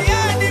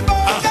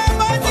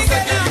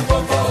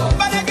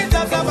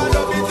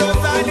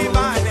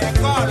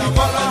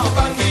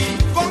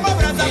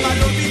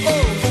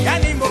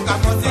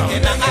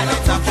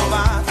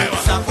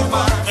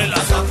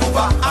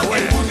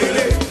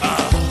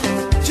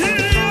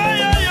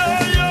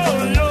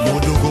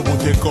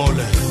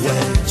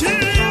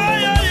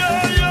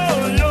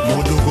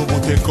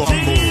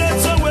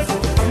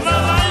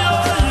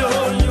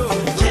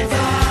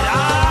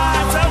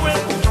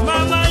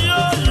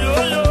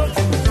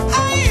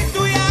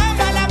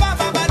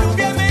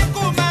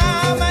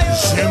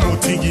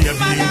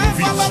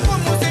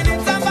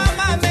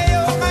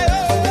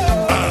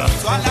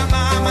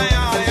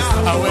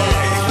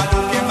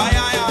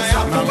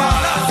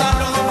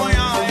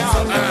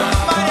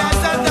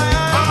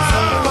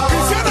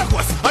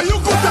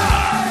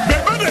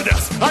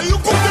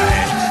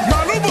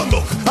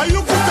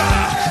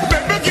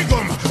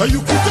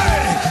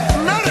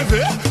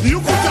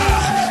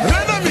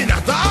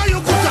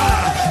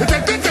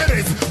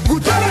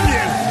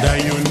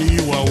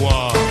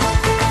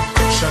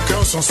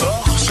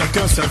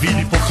 Chacun sa vie,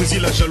 l'hypocrisie,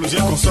 la jalousie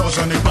qu'on sort,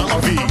 j'en ai pas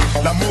envie.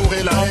 L'amour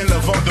et la haine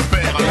vont de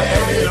pair. La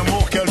haine et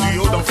l'amour, quel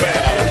duo d'enfer.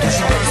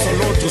 Toujours l'un sans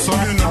l'autre, sans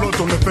l'une l'autre,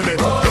 on ne peut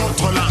l'être.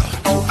 L'autre là,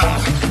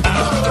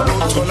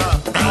 l'autre là,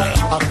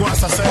 à quoi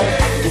ça sert?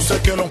 Tout ce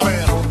que l'on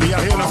perd, il n'y a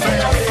rien à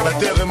faire. La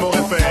terre est mon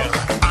repère.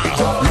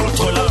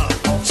 L'autre là,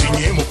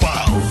 signé mon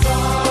pas.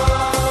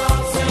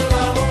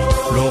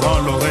 Laurent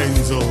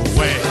Lorenzo,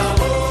 ouais.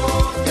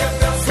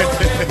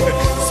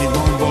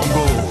 Simon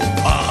Bongo.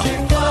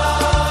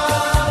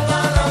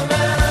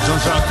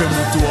 Jean-Jacques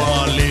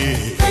Moutoualé.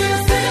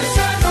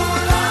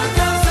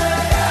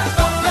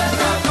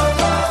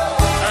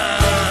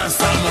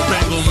 Samo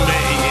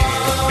Pengombe.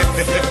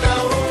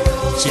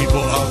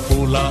 Chibo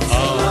Apula.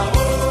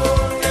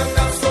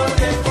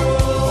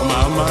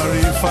 Mama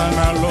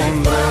Rifana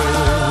Londres.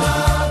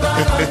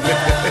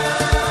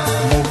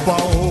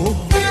 Mopao.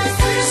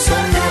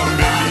 Songi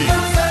Ambeli.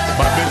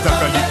 Babeta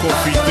Kaliko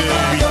Fite.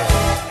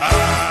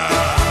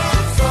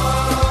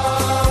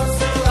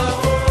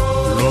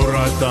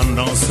 Laura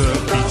Tendance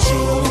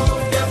Pichou.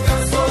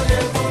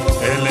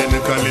 Elle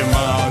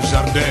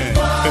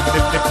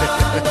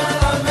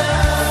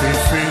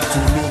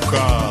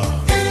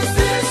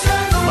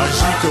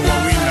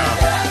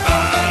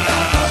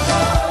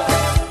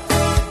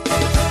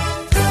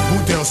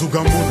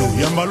Zugambulu,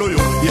 Yambaloyo,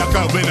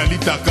 Yaka Bena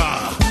Litaka,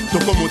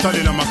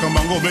 Tokomotale la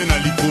Makambango Bena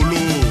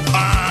Likolo.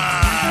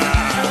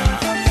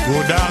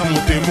 Godard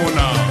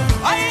Motemona.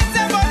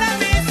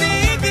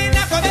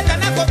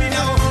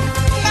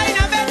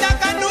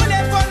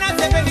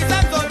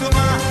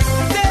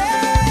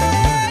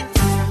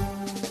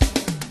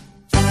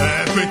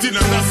 Petit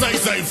nanga sai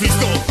sai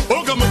fisto,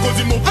 oga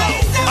mokozi mopao.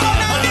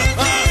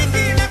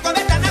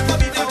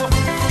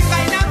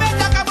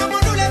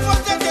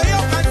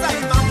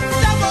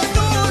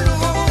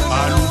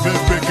 Alou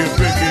peke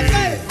peke.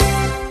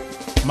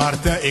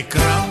 Martin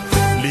Écran,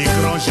 les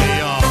grands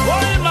géants.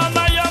 Oui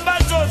mama yamba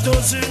toto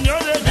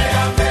signore.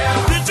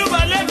 Bitu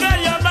balega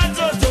yamba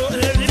toto.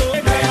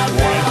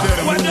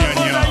 Walter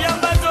Munyanya.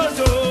 Yamba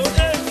toto.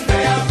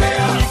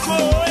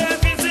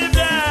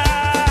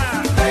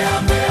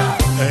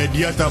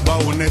 Diata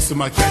Baounès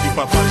Makiadi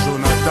Papa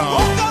Jonathan.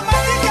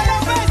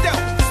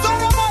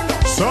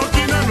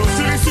 Sokina no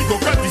silisi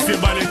kokati se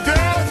balete.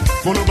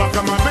 Kono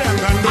baka mabe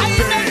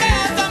angandote.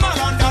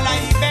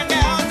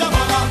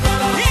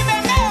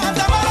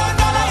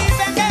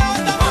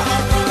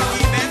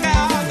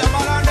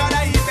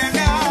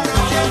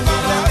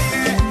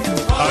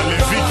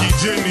 Aleviki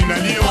Jenny na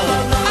Lyon.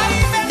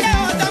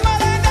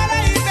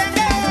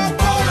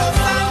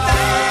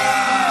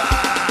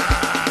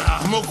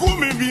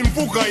 Mokumi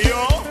bimpuka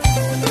yo.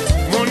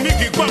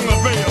 Moniki kwanga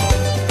peyo.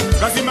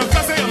 Kasi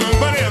makasa ya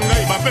mambare ya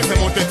ngai bapesa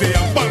motete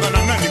ya mpanga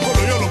na nani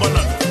kolo yolo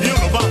bana.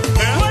 Yolo ba.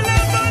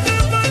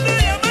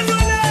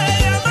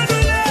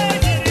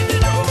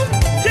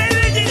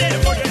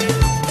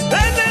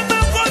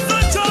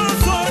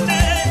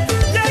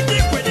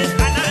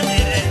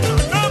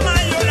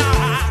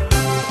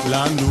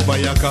 Landu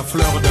bayaka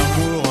fleur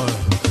d'amour.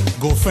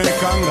 Gofin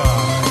Kanga.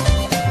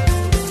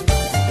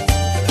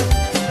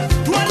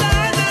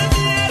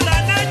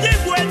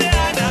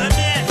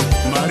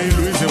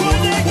 Marie-Louise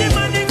Moulumbu.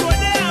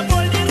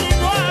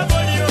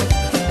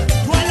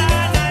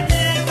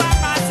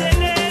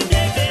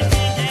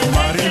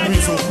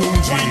 Marie-Louise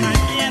Okunji.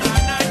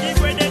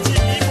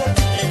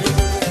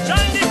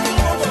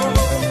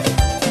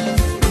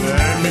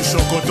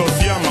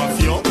 Michokotofia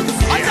Mafio.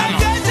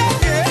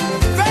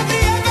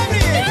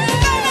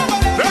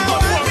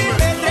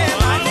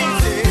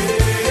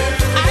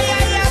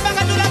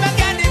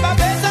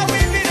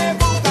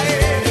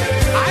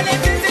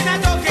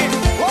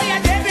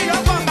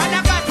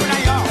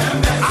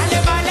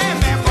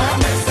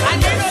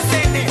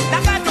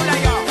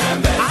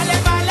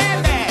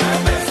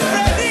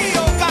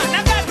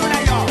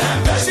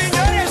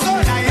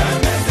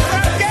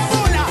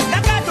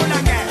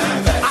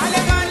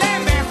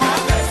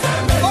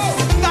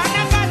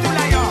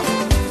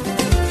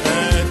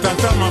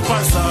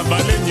 Mapasa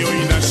balenyo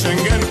ina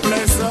Schengen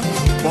Place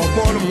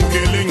Popol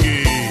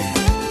Mukelengi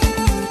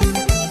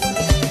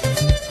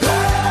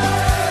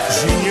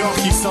Junior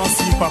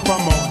Kisansi Papa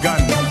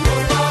Morgan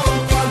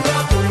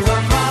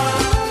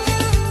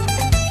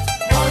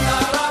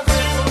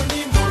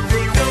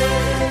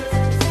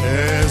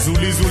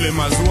Zuli Zule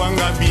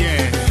Mazouanga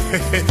bien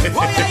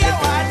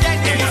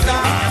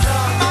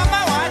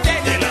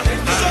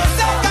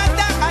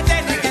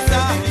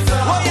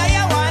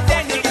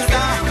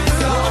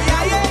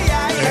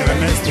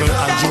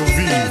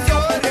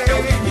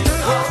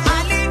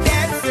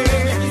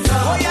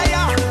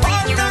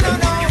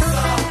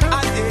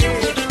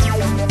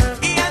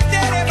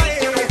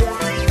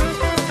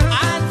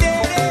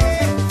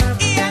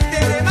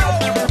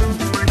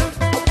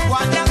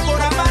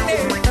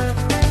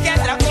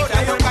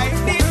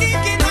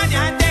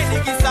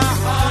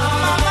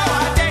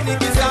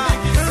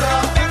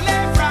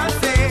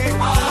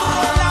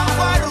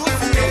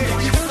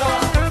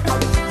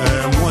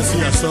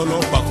Solo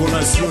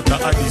pakola siota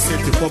a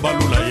 17 po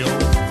balula yo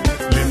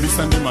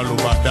lembisa ndi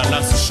maloba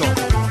Dallas Shop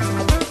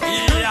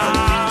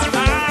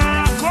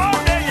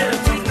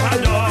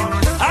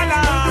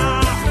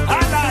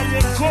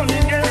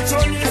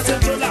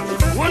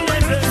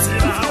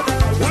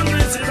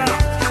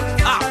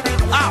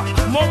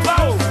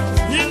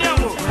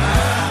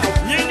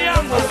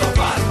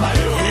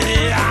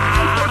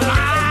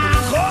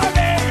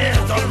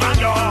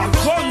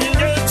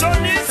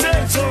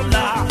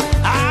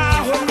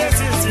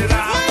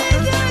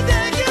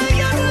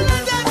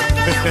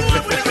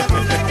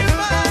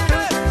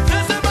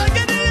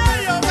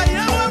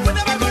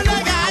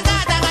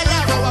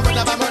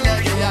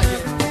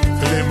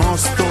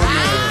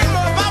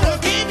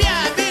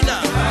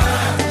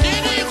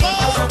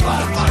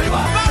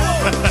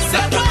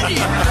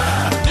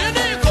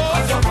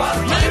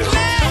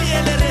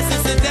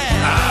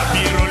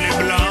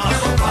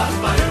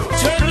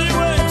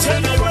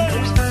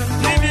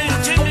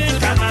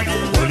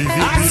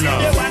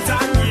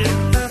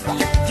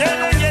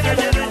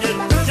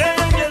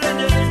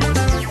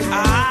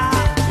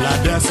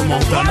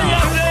Montana